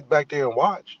just sit back there and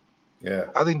watch. Yeah,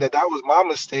 I think that was my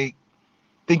mistake,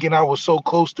 thinking I was so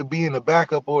close to being the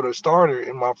backup or the starter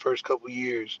in my first couple of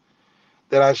years,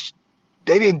 that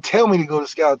they didn't tell me to go to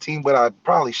scout team, but I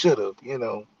probably should have,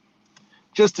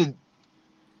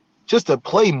 just to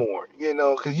play more,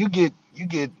 because you get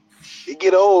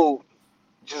old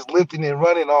just lifting and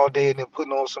running all day and then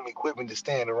putting on some equipment to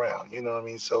stand around, you know what I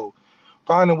mean? So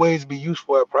finding ways to be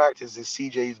useful at practice is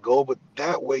CJ's goal, but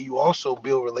that way you also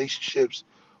build relationships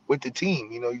with the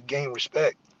team. You gain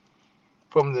respect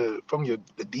from the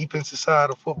defensive side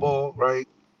of football, right?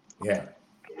 Yeah.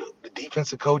 The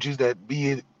defensive coaches that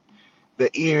be the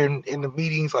ear in the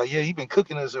meetings, like, yeah, he's been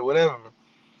cooking us or whatever.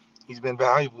 He's been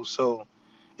valuable. So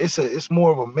it's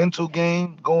more of a mental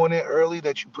game going in early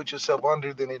that you put yourself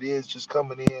under than it is just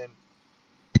coming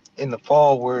in the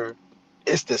fall where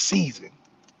it's the season.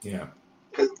 Yeah.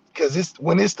 Because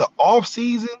when it's the off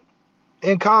season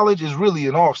in college, it's really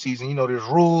an off season. There's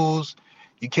rules.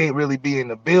 You can't really be in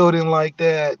the building like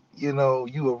that. You know,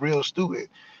 you a real student.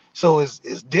 So it's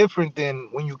different than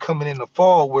when you coming in the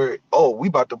fall where, oh, we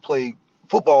about to play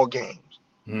football games.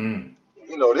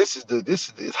 You know, this is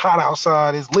it's hot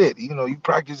outside, it's lit. You know, you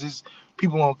practice this,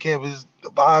 people on campus, the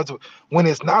vibes. When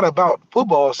it's not about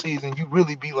football season, you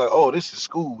really be like, oh, this is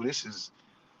school.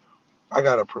 I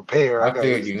gotta prepare. I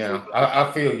feel you now. I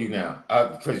feel you now.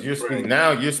 Because you're speaking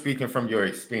now, you're speaking from your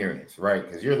experience, right?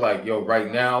 Because you're like, yo,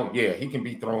 right now, yeah, he can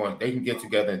be throwing, they can get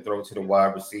together and throw to the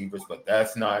wide receivers, but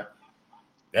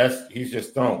he's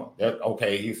just throwing.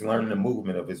 He's learning the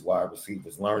movement of his wide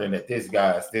receivers, learning that this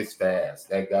guy is this fast,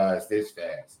 that guy is this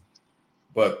fast.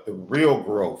 But the real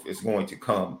growth is going to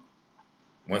come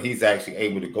when he's actually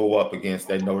able to go up against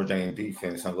that Notre Dame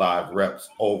defense and live reps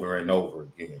over and over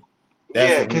again.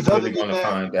 That's what we're really going to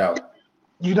find out.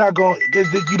 You're not going,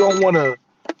 because you don't want to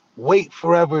wait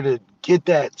forever to get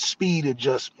that speed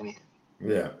adjustment in.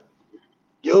 Yeah.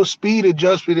 Your speed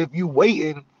adjustment, if you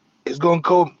waiting, is going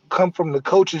to come from the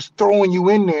coaches throwing you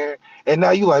in there, and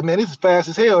now you like, man, this is fast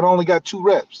as hell. It only got 2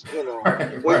 reps. You know,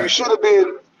 when you should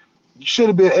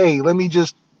have been, hey, let me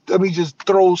just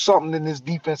throw something in this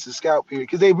defensive scout period,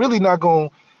 because they really not going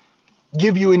to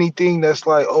give you anything that's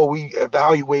like, oh, we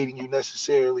evaluating you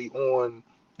necessarily on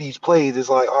these plays. It's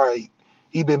like, all right,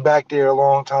 he been back there a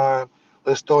long time.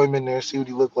 Let's throw him in there, see what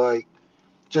he look like,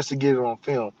 just to get it on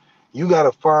film. You got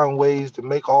to find ways to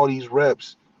make all these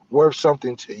reps worth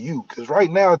something to you. Because right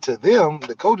now, to them,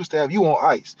 the coaching staff, you on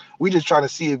ice. We just trying to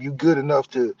see if you good enough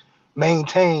to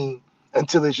maintain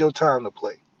until it's your time to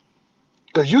play.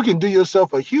 Because you can do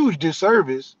yourself a huge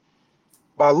disservice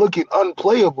by looking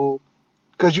unplayable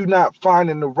because you're not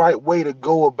finding the right way to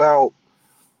go about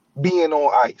being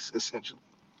on ice, essentially.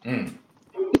 So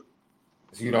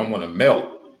you don't want to melt.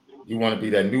 You want to be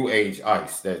that new age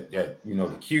ice, that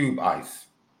the cube ice.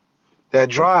 That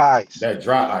dry ice. That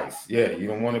dry ice. Yeah, you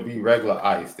don't want to be regular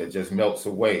ice that just melts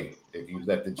away if you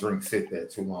let the drink sit there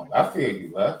too long. I feel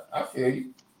you, Lef. I feel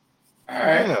you. All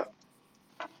right. Yeah.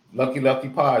 Lucky Lefty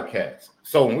podcast.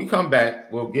 So when we come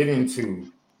back, we'll get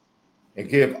into and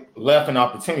give Lef an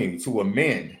opportunity to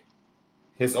amend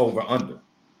his over-under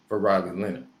for Riley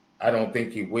Leonard. I don't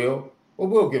think he will, but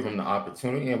we'll give him the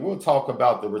opportunity, and we'll talk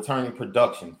about the returning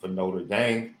production for Notre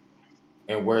Dame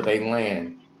and where they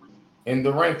land in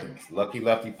the rankings. Lucky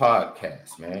Lefty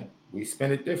podcast, man. We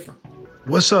spin it different.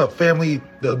 What's up, family?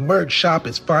 The merch shop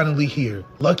is finally here.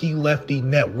 Lucky Lefty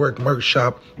Network merch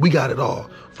shop. We got it all.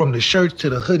 From the shirts to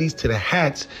the hoodies to the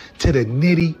hats to the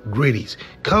nitty gritties.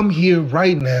 Come here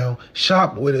right now.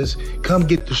 Shop with us. Come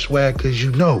get the swag, because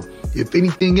if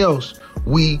anything else,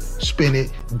 we spin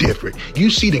it different. You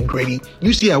see the gritty.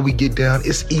 You see how we get down.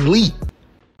 It's elite.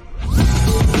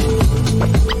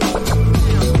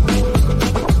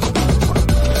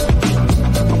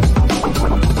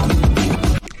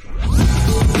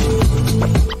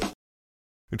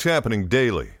 It's happening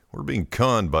daily. We're being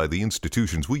conned by the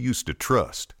institutions we used to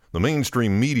trust. The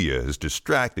mainstream media is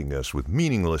distracting us with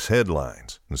meaningless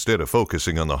headlines instead of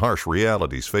focusing on the harsh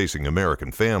realities facing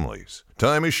American families.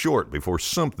 Time is short before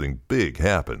something big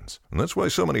happens, and that's why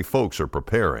so many folks are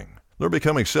preparing. They're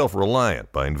becoming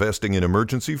self-reliant by investing in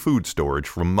emergency food storage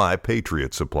from My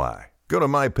Patriot Supply. Go to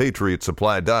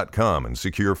MyPatriotSupply.com and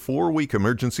secure 4-week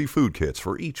emergency food kits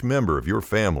for each member of your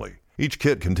family. Each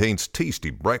kit contains tasty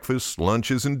breakfasts,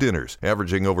 lunches, and dinners,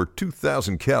 averaging over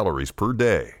 2,000 calories per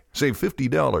day. Save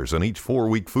 $50 on each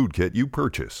 4-week food kit you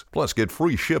purchase. Plus, get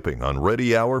free shipping on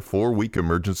Ready Hour 4-week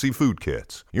emergency food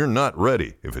kits. You're not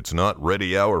ready if it's not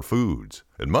Ready Hour foods.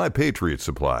 At My Patriot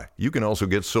Supply, you can also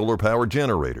get solar power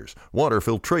generators, water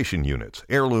filtration units,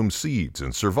 heirloom seeds,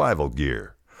 and survival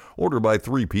gear. Order by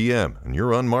 3 p.m. and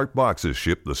your unmarked boxes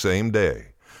ship the same day.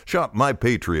 Shop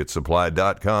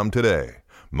MyPatriotSupply.com today.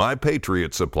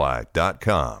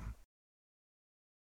 MyPatriotSupply.com.